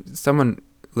realized someone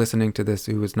listening to this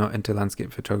who was not into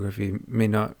landscape photography may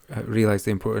not realize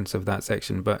the importance of that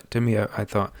section, but to me, I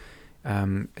thought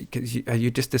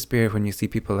you just despair when you see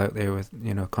people out there with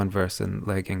Converse and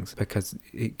leggings, because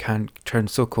it can turn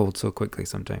so cold so quickly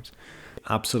sometimes.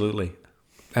 Absolutely.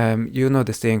 You'll know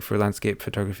the saying for landscape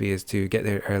photography is to get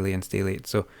there early and stay late.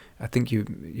 So I think you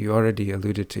already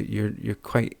alluded to you're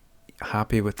quite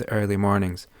happy with the early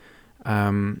mornings.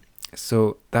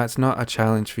 So that's not a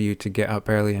challenge for you to get up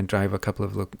early and drive a couple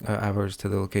of hours to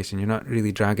the location. You're not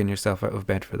really dragging yourself out of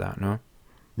bed for that, no?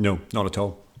 No, not at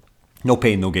all. No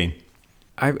pain, no gain.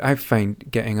 I find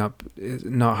getting up is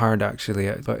not hard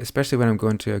actually, but especially when I'm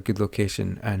going to a good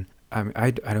location and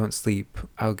I don't sleep,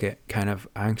 I'll get kind of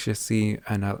anxious-y,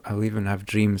 and I'll even have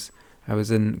dreams. I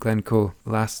was in Glencoe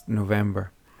last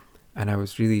November, and I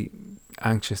was really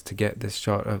anxious to get this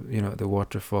shot of the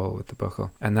waterfall with the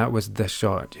buckle, and that was the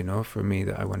shot for me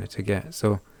that I wanted to get.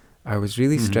 So I was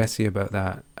really stressy about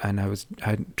that, and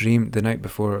I dreamed the night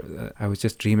before. I was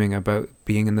just dreaming about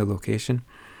being in the location,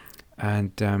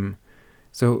 and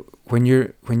so when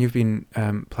you've been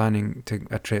planning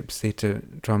a trip, say to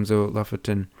Tromsø,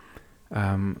 Lofoten,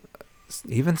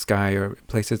 even Skye, or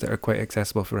places that are quite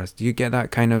accessible for us, do you get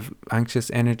that kind of anxious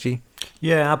energy?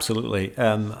 Yeah, absolutely.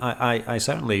 I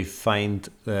certainly find,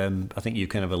 I think you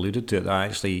kind of alluded to it, that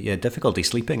actually, difficulty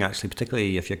sleeping, actually,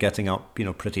 particularly if you're getting up,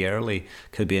 pretty early,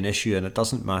 could be an issue. And it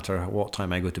doesn't matter what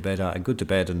time I go to bed at. I go to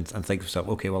bed and think to myself,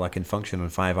 okay, well, I can function in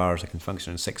 5 hours, I can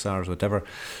function in 6 hours, whatever.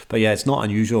 But yeah, it's not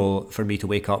unusual for me to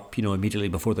wake up, immediately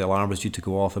before the alarm was due to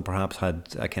go off, and perhaps had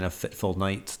a kind of fitful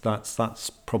night. That's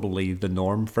probably the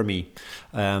norm for me.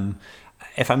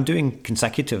 If I'm doing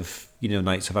consecutive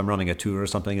nights if I'm running a tour or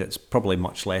something, it's probably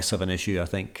much less of an issue, I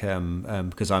think,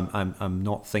 because I'm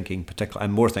not thinking particularly.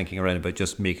 I'm more thinking around about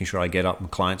just making sure I get up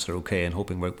and clients are okay and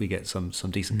hoping we get some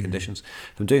decent conditions.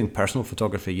 If I'm doing personal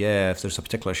photography, yeah, if there's a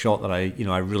particular shot that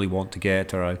I really want to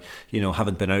get, or I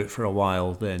haven't been out for a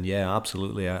while, then yeah,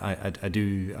 absolutely, I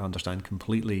do understand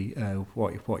completely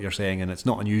what you're saying, and it's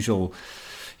not unusual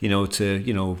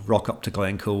to rock up to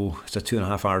Glencoe. It's a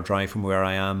 2.5 hour drive from where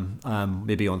I am,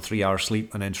 maybe on 3 hours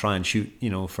sleep, and then try and shoot,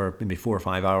 for maybe 4 or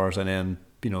 5 hours, and then,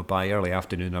 by early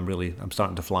afternoon, I'm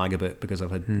starting to flag a bit because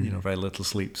I've had, very little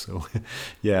sleep. So,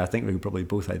 yeah, I think we can probably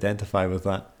both identify with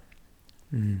that.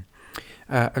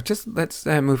 Let's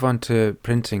move on to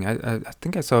printing. I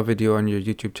think I saw a video on your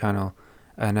YouTube channel,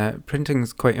 and printing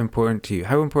is quite important to you.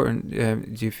 How important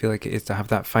do you feel like it is to have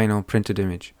that final printed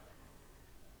image?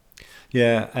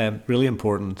 Yeah, really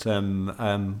important. When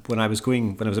I was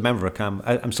a member of CAM,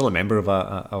 I'm still a member of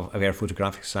Air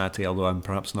Photographic Society, although I'm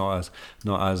perhaps not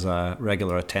as a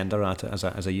regular attender at it as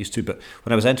I used to. But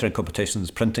when I was entering competitions,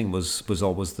 printing was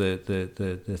always the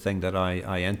thing that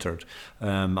I entered,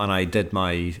 and I did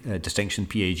my Distinction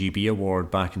PAGB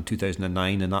award back in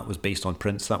 2009, and that was based on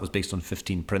prints. That was based on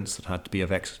 15 prints that had to be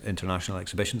of international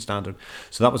exhibition standard.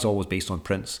 So that was always based on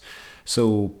prints.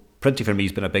 So printing for me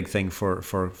has been a big thing for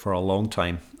a long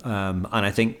time, and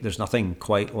I think there's nothing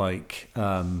quite like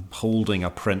holding a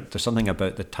print. There's something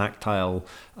about the tactile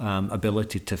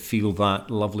ability to feel that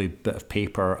lovely bit of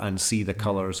paper and see the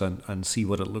colours and see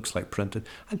what it looks like printed,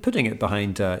 and putting it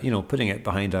behind a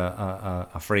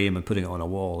frame and putting it on a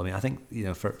wall. I mean, I think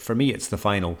for me it's the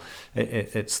final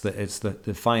it's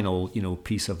the final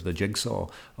piece of the jigsaw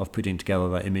of putting together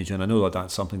that image, and I know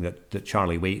that's something that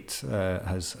Charlie Waite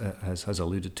has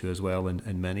alluded to as well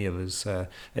in many of his.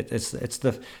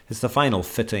 It's the final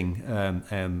fitting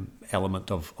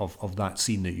element of that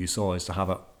scene that you saw, is to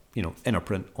have it in a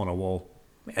print on a wall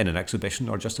in an exhibition,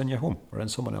 or just in your home or in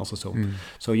someone else's home.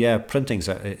 So yeah, printing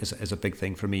is a big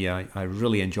thing for me. I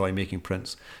really enjoy making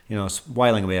prints.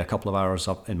 Whiling away a couple of hours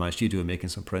up in my studio making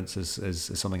some prints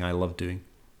is something I love doing.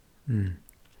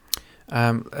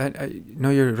 I know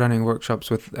you're running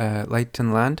workshops with Light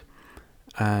and Land,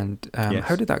 and yes.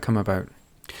 How did that come about?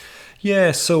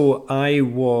 Yeah, so I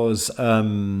was.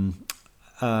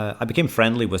 I became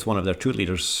friendly with one of their tour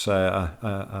leaders,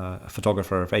 a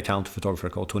photographer, a very talented photographer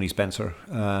called Tony Spencer,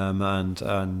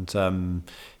 and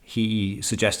he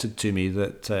suggested to me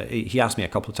that he asked me a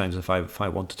couple of times if I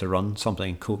wanted to run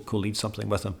something, co-lead something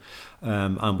with him,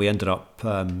 and we ended up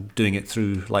doing it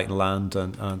through Light and Land,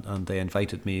 and they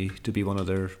invited me to be one of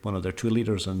their tour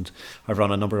leaders, and I've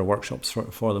run a number of workshops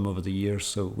for them over the years.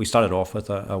 So we started off with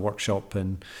a workshop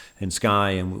in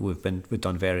Skye, and we've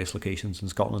done various locations in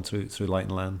Scotland through Light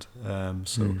and Land.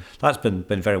 So that's been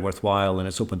very worthwhile, and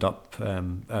it's opened up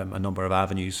a number of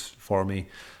avenues for me.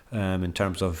 In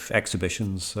terms of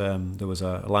exhibitions, there was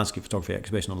a landscape photography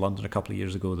exhibition in London a couple of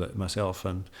years ago that myself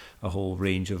and a whole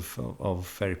range of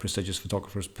very prestigious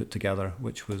photographers put together,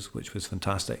 which was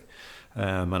fantastic.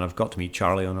 And I've got to meet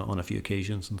Charlie on a few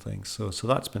occasions and things. So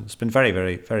it's been very,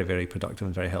 very, very, very productive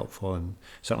and very helpful, and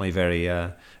certainly very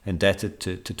indebted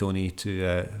to Tony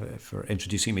for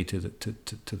introducing me to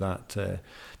that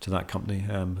company.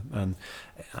 And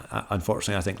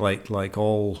unfortunately, I think like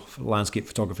all landscape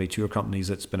photography tour companies,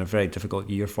 it's been a very difficult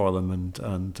year for them,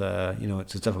 and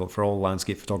it's difficult for all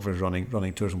landscape photographers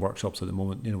running tours and workshops at the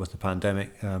moment. With the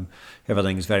pandemic,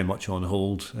 everything is very much on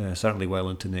hold. Certainly well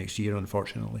into next year,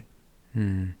 unfortunately.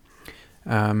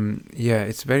 Yeah,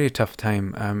 it's a very tough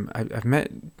time. I've met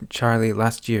Charlie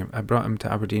last year. I brought him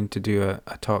to Aberdeen to do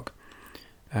a talk,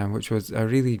 which was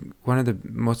one of the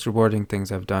most rewarding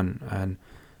things I've done. And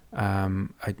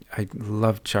I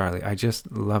loved Charlie. I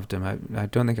just loved him. I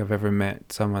don't think I've ever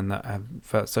met someone that I've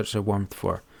felt such a warmth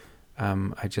for.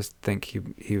 I just think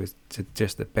he was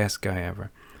just the best guy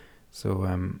ever. So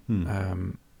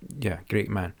yeah, great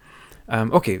man.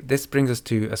 Okay, this brings us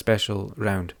to a special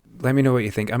round. Let me know what you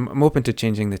think. I'm open to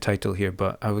changing the title here,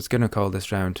 but I was going to call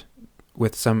this round,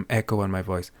 with some echo on my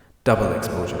voice, Double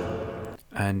Exposure.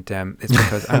 And it's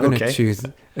because I'm going to choose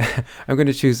I'm going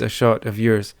to choose a shot of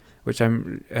yours which I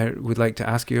would like to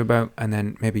ask you about, and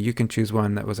then maybe you can choose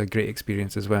one that was a great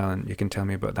experience as well, and you can tell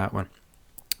me about that one.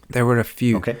 There were a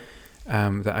few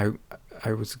that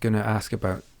I was going to ask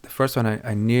about. The first one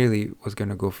I nearly was going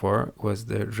to go for was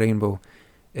the rainbow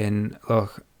in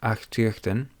Loch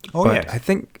Achtriechten. But yes.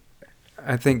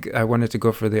 I think I wanted to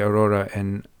go for the aurora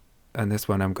and this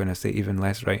one I'm going to say even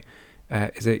less right.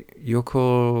 Is it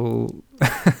Jökull?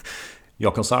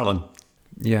 Jökulsárlón.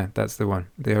 Yeah, that's the one.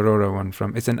 The aurora one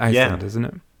it's in Iceland, isn't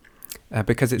it?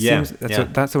 because it Yeah, seems yeah.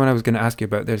 that's the one I was going to ask you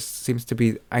about. There seems to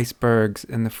be icebergs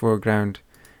in the foreground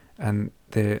and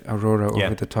the aurora Yeah.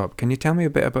 over the top. Can you tell me a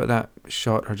bit about that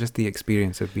shot, or just the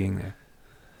experience of being there?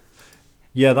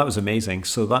 Yeah, that was amazing.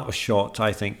 So that was shot,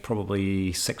 I think,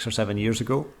 probably 6 or 7 years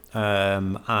ago.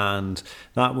 And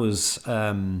that was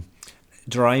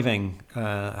driving.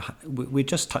 We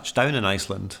just touched down in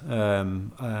Iceland,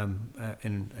 in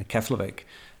Keflavik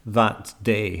that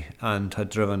day, and had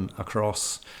driven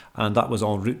across, and that was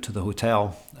en route to the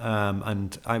hotel.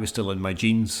 And I was still in my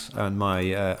jeans and my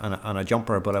and a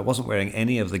jumper, but I wasn't wearing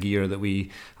any of the gear that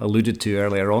we alluded to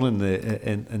earlier on in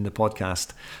the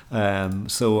podcast.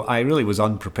 So I really was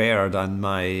unprepared, and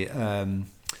my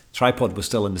tripod was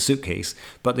still in the suitcase,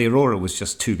 but the aurora was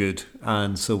just too good,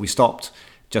 and so we stopped.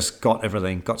 Just got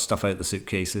everything, got stuff out of the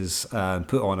suitcases,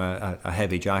 put on a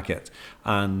heavy jacket,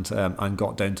 and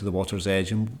got down to the water's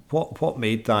edge. And what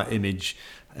made that image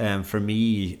for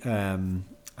me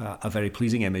a very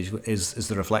pleasing image is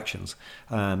the reflections.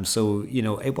 So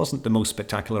it wasn't the most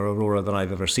spectacular aurora that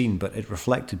I've ever seen, but it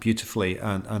reflected beautifully,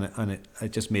 and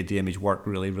it just made the image work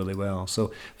really, really well. So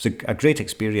it was a great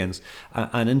experience.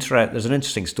 There's an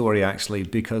interesting story actually,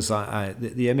 because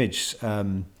the image.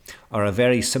 Or a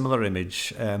very similar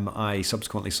image I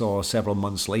subsequently saw several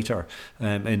months later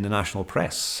in the national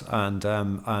press, and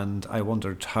I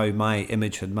wondered how my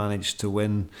image had managed to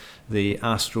win the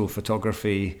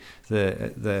astrophotography,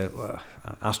 the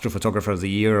astrophotographer of the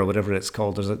year, or whatever it's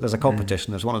called. There's a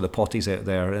competition. There's one of the potties out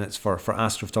there, and it's for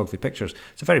astrophotography pictures.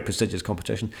 It's a very prestigious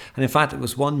competition, and in fact, it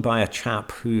was won by a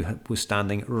chap who was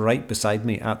standing right beside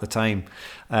me at the time,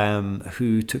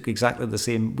 who took exactly the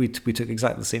same. We took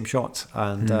exactly the same shot,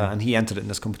 and he entered it in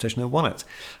this competition and won it,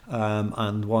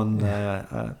 and won.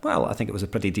 Well, I think it was a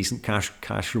pretty decent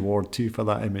cash reward too for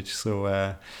that image.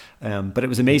 So. But it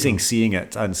was amazing seeing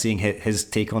it and seeing his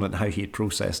take on it and how he had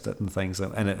processed it and things.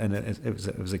 And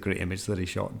it was a great image that he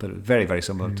shot, but very, very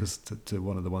similar to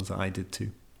one of the ones that I did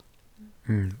too.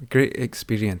 Great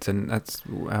experience, and that's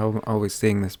I'm always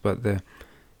saying this, but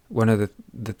one of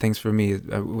the things for me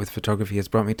with photography has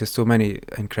brought me to so many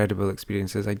incredible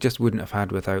experiences I just wouldn't have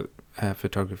had without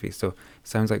photography. So it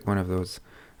sounds like one of those.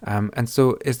 And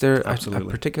so, is there a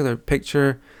particular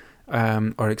picture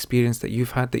or experience that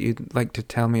you've had that you'd like to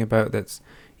tell me about, that's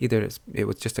either it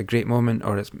was just a great moment,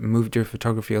 or it's moved your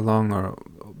photography along, or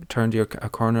turned you a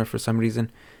corner for some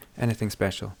reason? Anything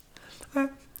special?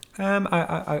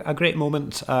 A great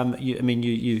moment.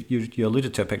 You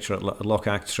alluded to a picture at Loch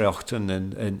Achtriochtan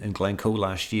in Glencoe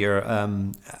last year.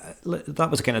 That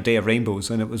was a kind of day of rainbows,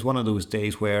 and it was one of those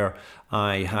days where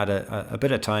I had a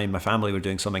bit of time. My family were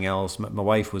doing something else. My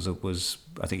wife was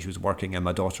I think she was working, and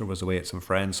my daughter was away at some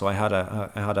friends. So I had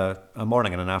a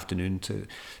morning and an afternoon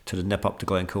to nip up to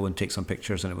Glencoe and take some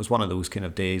pictures. And it was one of those kind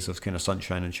of days of kind of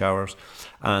sunshine and showers.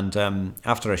 And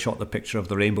after I shot the picture of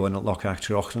the rainbow in Loch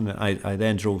Achtriochtan, I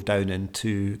then drove down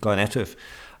into Glen Etive,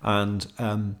 and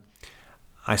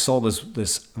I saw this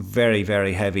very,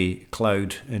 very heavy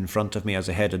cloud in front of me as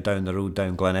I headed down the road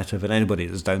down Glen Etive. And anybody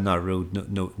that's down that road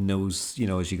knows,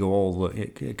 as you go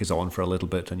it goes on for a little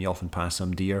bit, and you often pass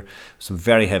some deer. Some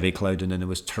very heavy cloud, and then there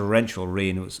was torrential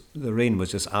rain. The rain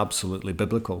was just absolutely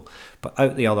biblical. But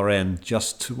out the other end,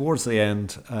 just towards the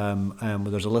end,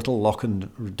 there's a little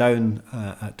lochen down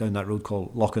that road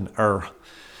called Lochen Ur.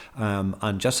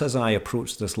 And just as I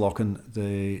approached this lochen,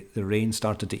 the rain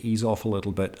started to ease off a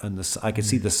little bit, and I could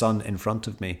see the sun in front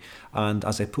of me. And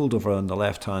as I pulled over on the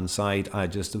left-hand side, there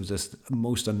was this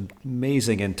most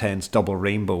amazing, intense double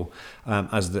rainbow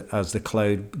as the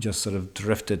cloud just sort of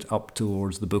drifted up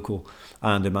towards the buccal,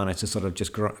 and I managed to sort of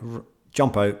just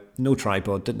jump out, no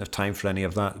tripod, didn't have time for any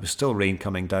of that. There was still rain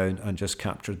coming down, and just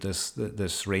captured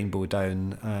this rainbow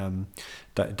down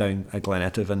at Glen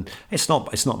Etive. And it's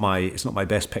not my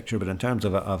best picture, but in terms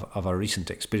of a recent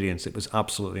experience, it was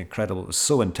absolutely incredible. It was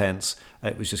so intense.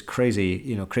 It was just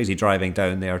crazy driving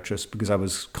down there, just because I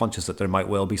was conscious that there might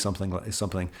well be something,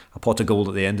 a pot of gold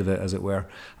at the end of it, as it were,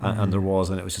 and there was,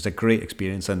 and it was just a great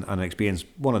experience, and an experience,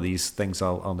 one of these things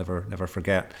I'll never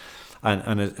forget.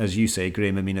 And as you say,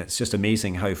 Graham, I mean, it's just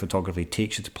amazing how photography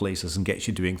takes you to places and gets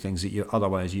you doing things that you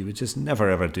otherwise you would just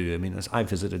never ever do. I mean, I've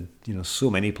visited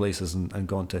so many places and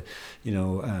gone to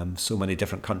so many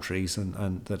different countries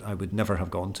and that I would never have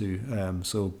gone to.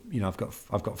 So I've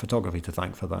got photography to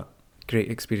thank for that. Great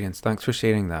experience. Thanks for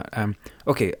sharing that.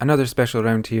 Okay, another special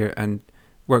round here, and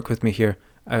work with me here.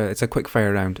 It's a quick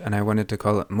fire round, and I wanted to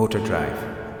call it Motor Drive.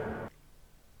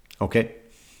 Okay.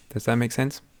 Does that make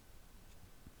sense?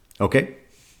 Okay.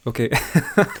 Okay.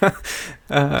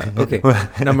 Okay.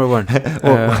 Number one.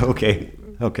 Okay.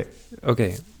 Okay.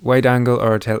 Okay, wide angle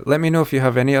or let me know if you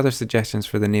have any other suggestions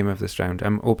for the name of this round.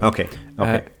 I'm open. Okay.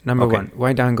 Number one,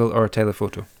 wide angle or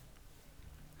telephoto?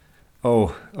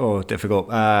 Oh,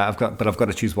 difficult. I've got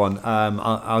to choose one.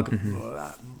 I'll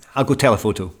go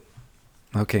telephoto.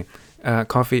 Okay,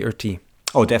 coffee or tea?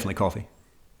 Oh, definitely coffee.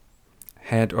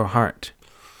 Head or heart?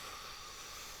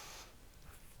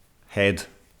 Head.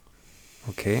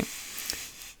 Okay,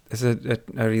 this is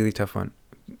a really tough one.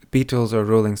 Beatles or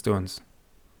Rolling Stones?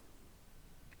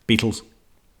 Beatles.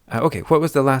 Okay, what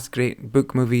was the last great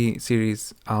book, movie,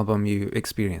 series, album you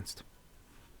experienced?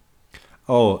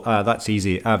 That's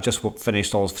easy. I've just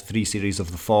finished all 3 series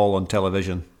of The Fall on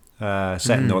television.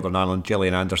 Set in Northern Ireland,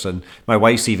 Gillian Anderson. My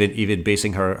wife's even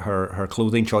basing her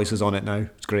clothing choices on it now.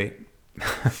 It's great.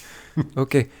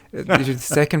 Okay, you're the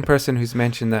second person who's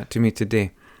mentioned that to me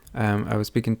today. I was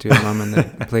speaking to a mum in the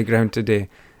playground today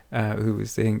who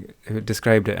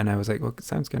described it, and I was like, well, it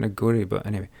sounds kind of gory, but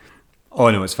anyway. Oh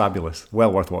no, it's fabulous.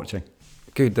 Well worth watching.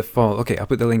 Good, The Fall. Okay, I'll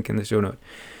put the link in the show note.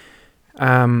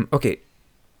 Okay,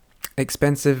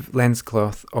 expensive lens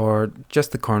cloth or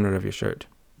just the corner of your shirt?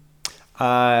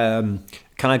 Can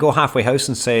I go halfway house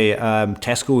and say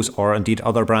Tesco's or indeed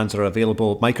other brands that are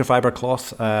available? Microfiber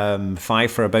cloth,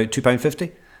 5 for about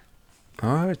 £2.50.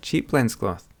 Oh, cheap lens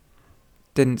cloth.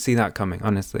 Didn't see that coming,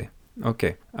 honestly.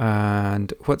 Okay,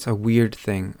 and what's a weird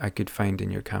thing I could find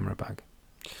in your camera bag?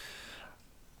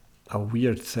 A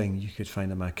weird thing you could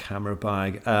find in my camera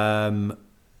bag.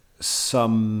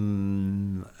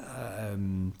 Some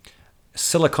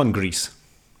silicone grease.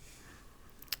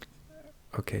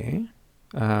 Okay.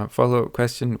 Follow-up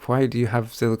question. Why do you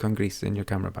have silicone grease in your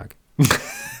camera bag?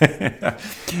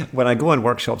 When I go on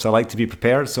workshops, I like to be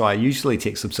prepared. So I usually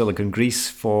take some silicone grease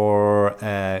for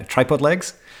tripod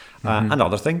legs and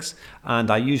other things.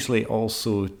 And I usually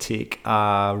also take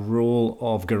a roll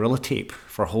of Gorilla Tape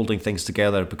for holding things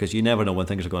together, because you never know when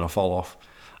things are going to fall off.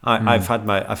 I've had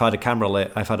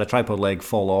a tripod leg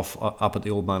fall off up at the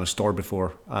Old Manor store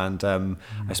before, and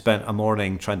I spent a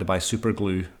morning trying to buy super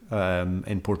glue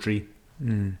in Portree.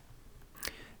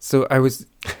 So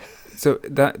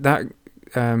that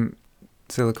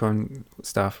silicone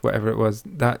stuff, whatever it was,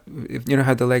 that, you know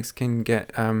how the legs can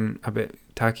get a bit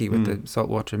tacky with the salt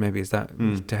water, maybe, is that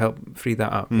to help free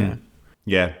that up?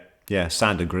 Yeah,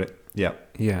 sand and grit. Yeah,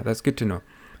 that's good to know.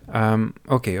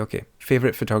 Okay,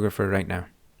 favorite photographer right now?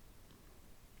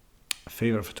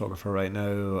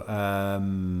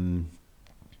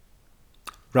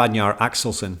 Ragnar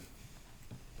Axelsson.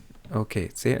 Okay,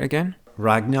 say it again.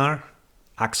 Ragnar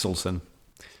Axelsson.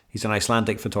 He's an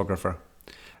Icelandic photographer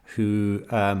who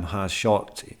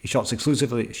shoots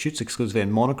exclusively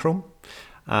in monochrome,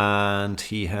 and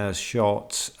he has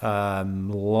shot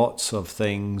lots of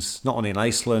things, not only in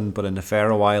Iceland but in the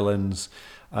Faroe Islands,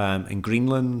 in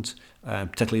Greenland,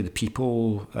 particularly the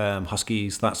people,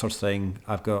 huskies, that sort of thing.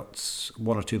 I've got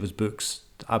 1 or 2 of his books,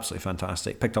 absolutely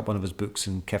fantastic. Picked up one of his books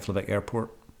in Keflavik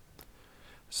Airport.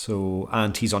 So,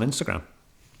 and he's on Instagram.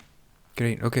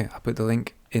 Great. Okay, I'll put the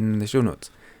link in the show notes.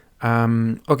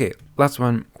 Okay, last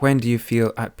one. When do you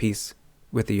feel at peace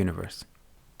with the universe?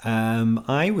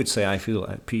 I would say I feel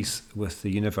at peace with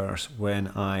the universe when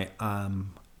I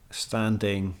am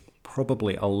standing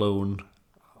probably alone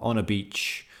on a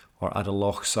beach or at a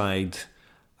loch side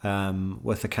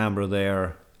with the camera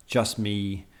there, just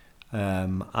me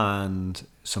and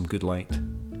some good light.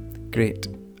 Great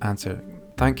answer.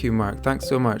 Thank you, Mark. Thanks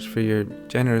so much for your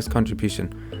generous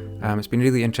contribution. It's been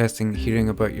really interesting hearing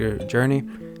about your journey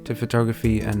to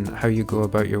photography and how you go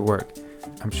about your work.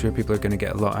 I'm sure people are going to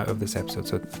get a lot out of this episode,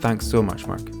 so thanks so much,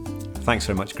 Mark. Thanks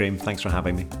very much, Graham. Thanks for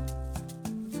having me.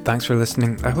 Thanks for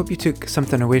listening. I hope you took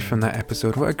something away from that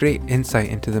episode. What a great insight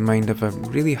into the mind of a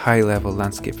really high-level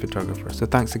landscape photographer. So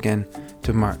thanks again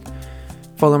to Mark.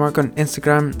 Follow Mark on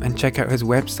Instagram and check out his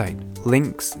website.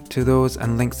 Links to those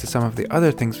and links to some of the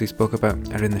other things we spoke about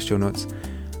are in the show notes.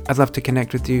 I'd love to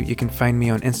connect with you. You can find me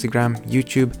on Instagram,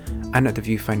 YouTube, and at the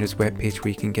Viewfinders webpage where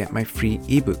you can get my free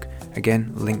ebook.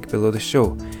 Again, link below the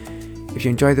show. If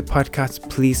you enjoy the podcast,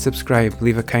 please subscribe,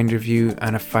 leave a kind review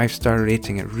and a 5-star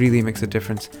rating. It really makes a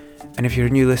difference. And if you're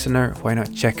a new listener, why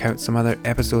not check out some other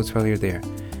episodes while you're there?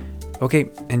 Okay,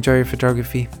 enjoy your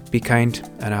photography, be kind,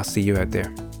 and I'll see you out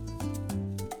there.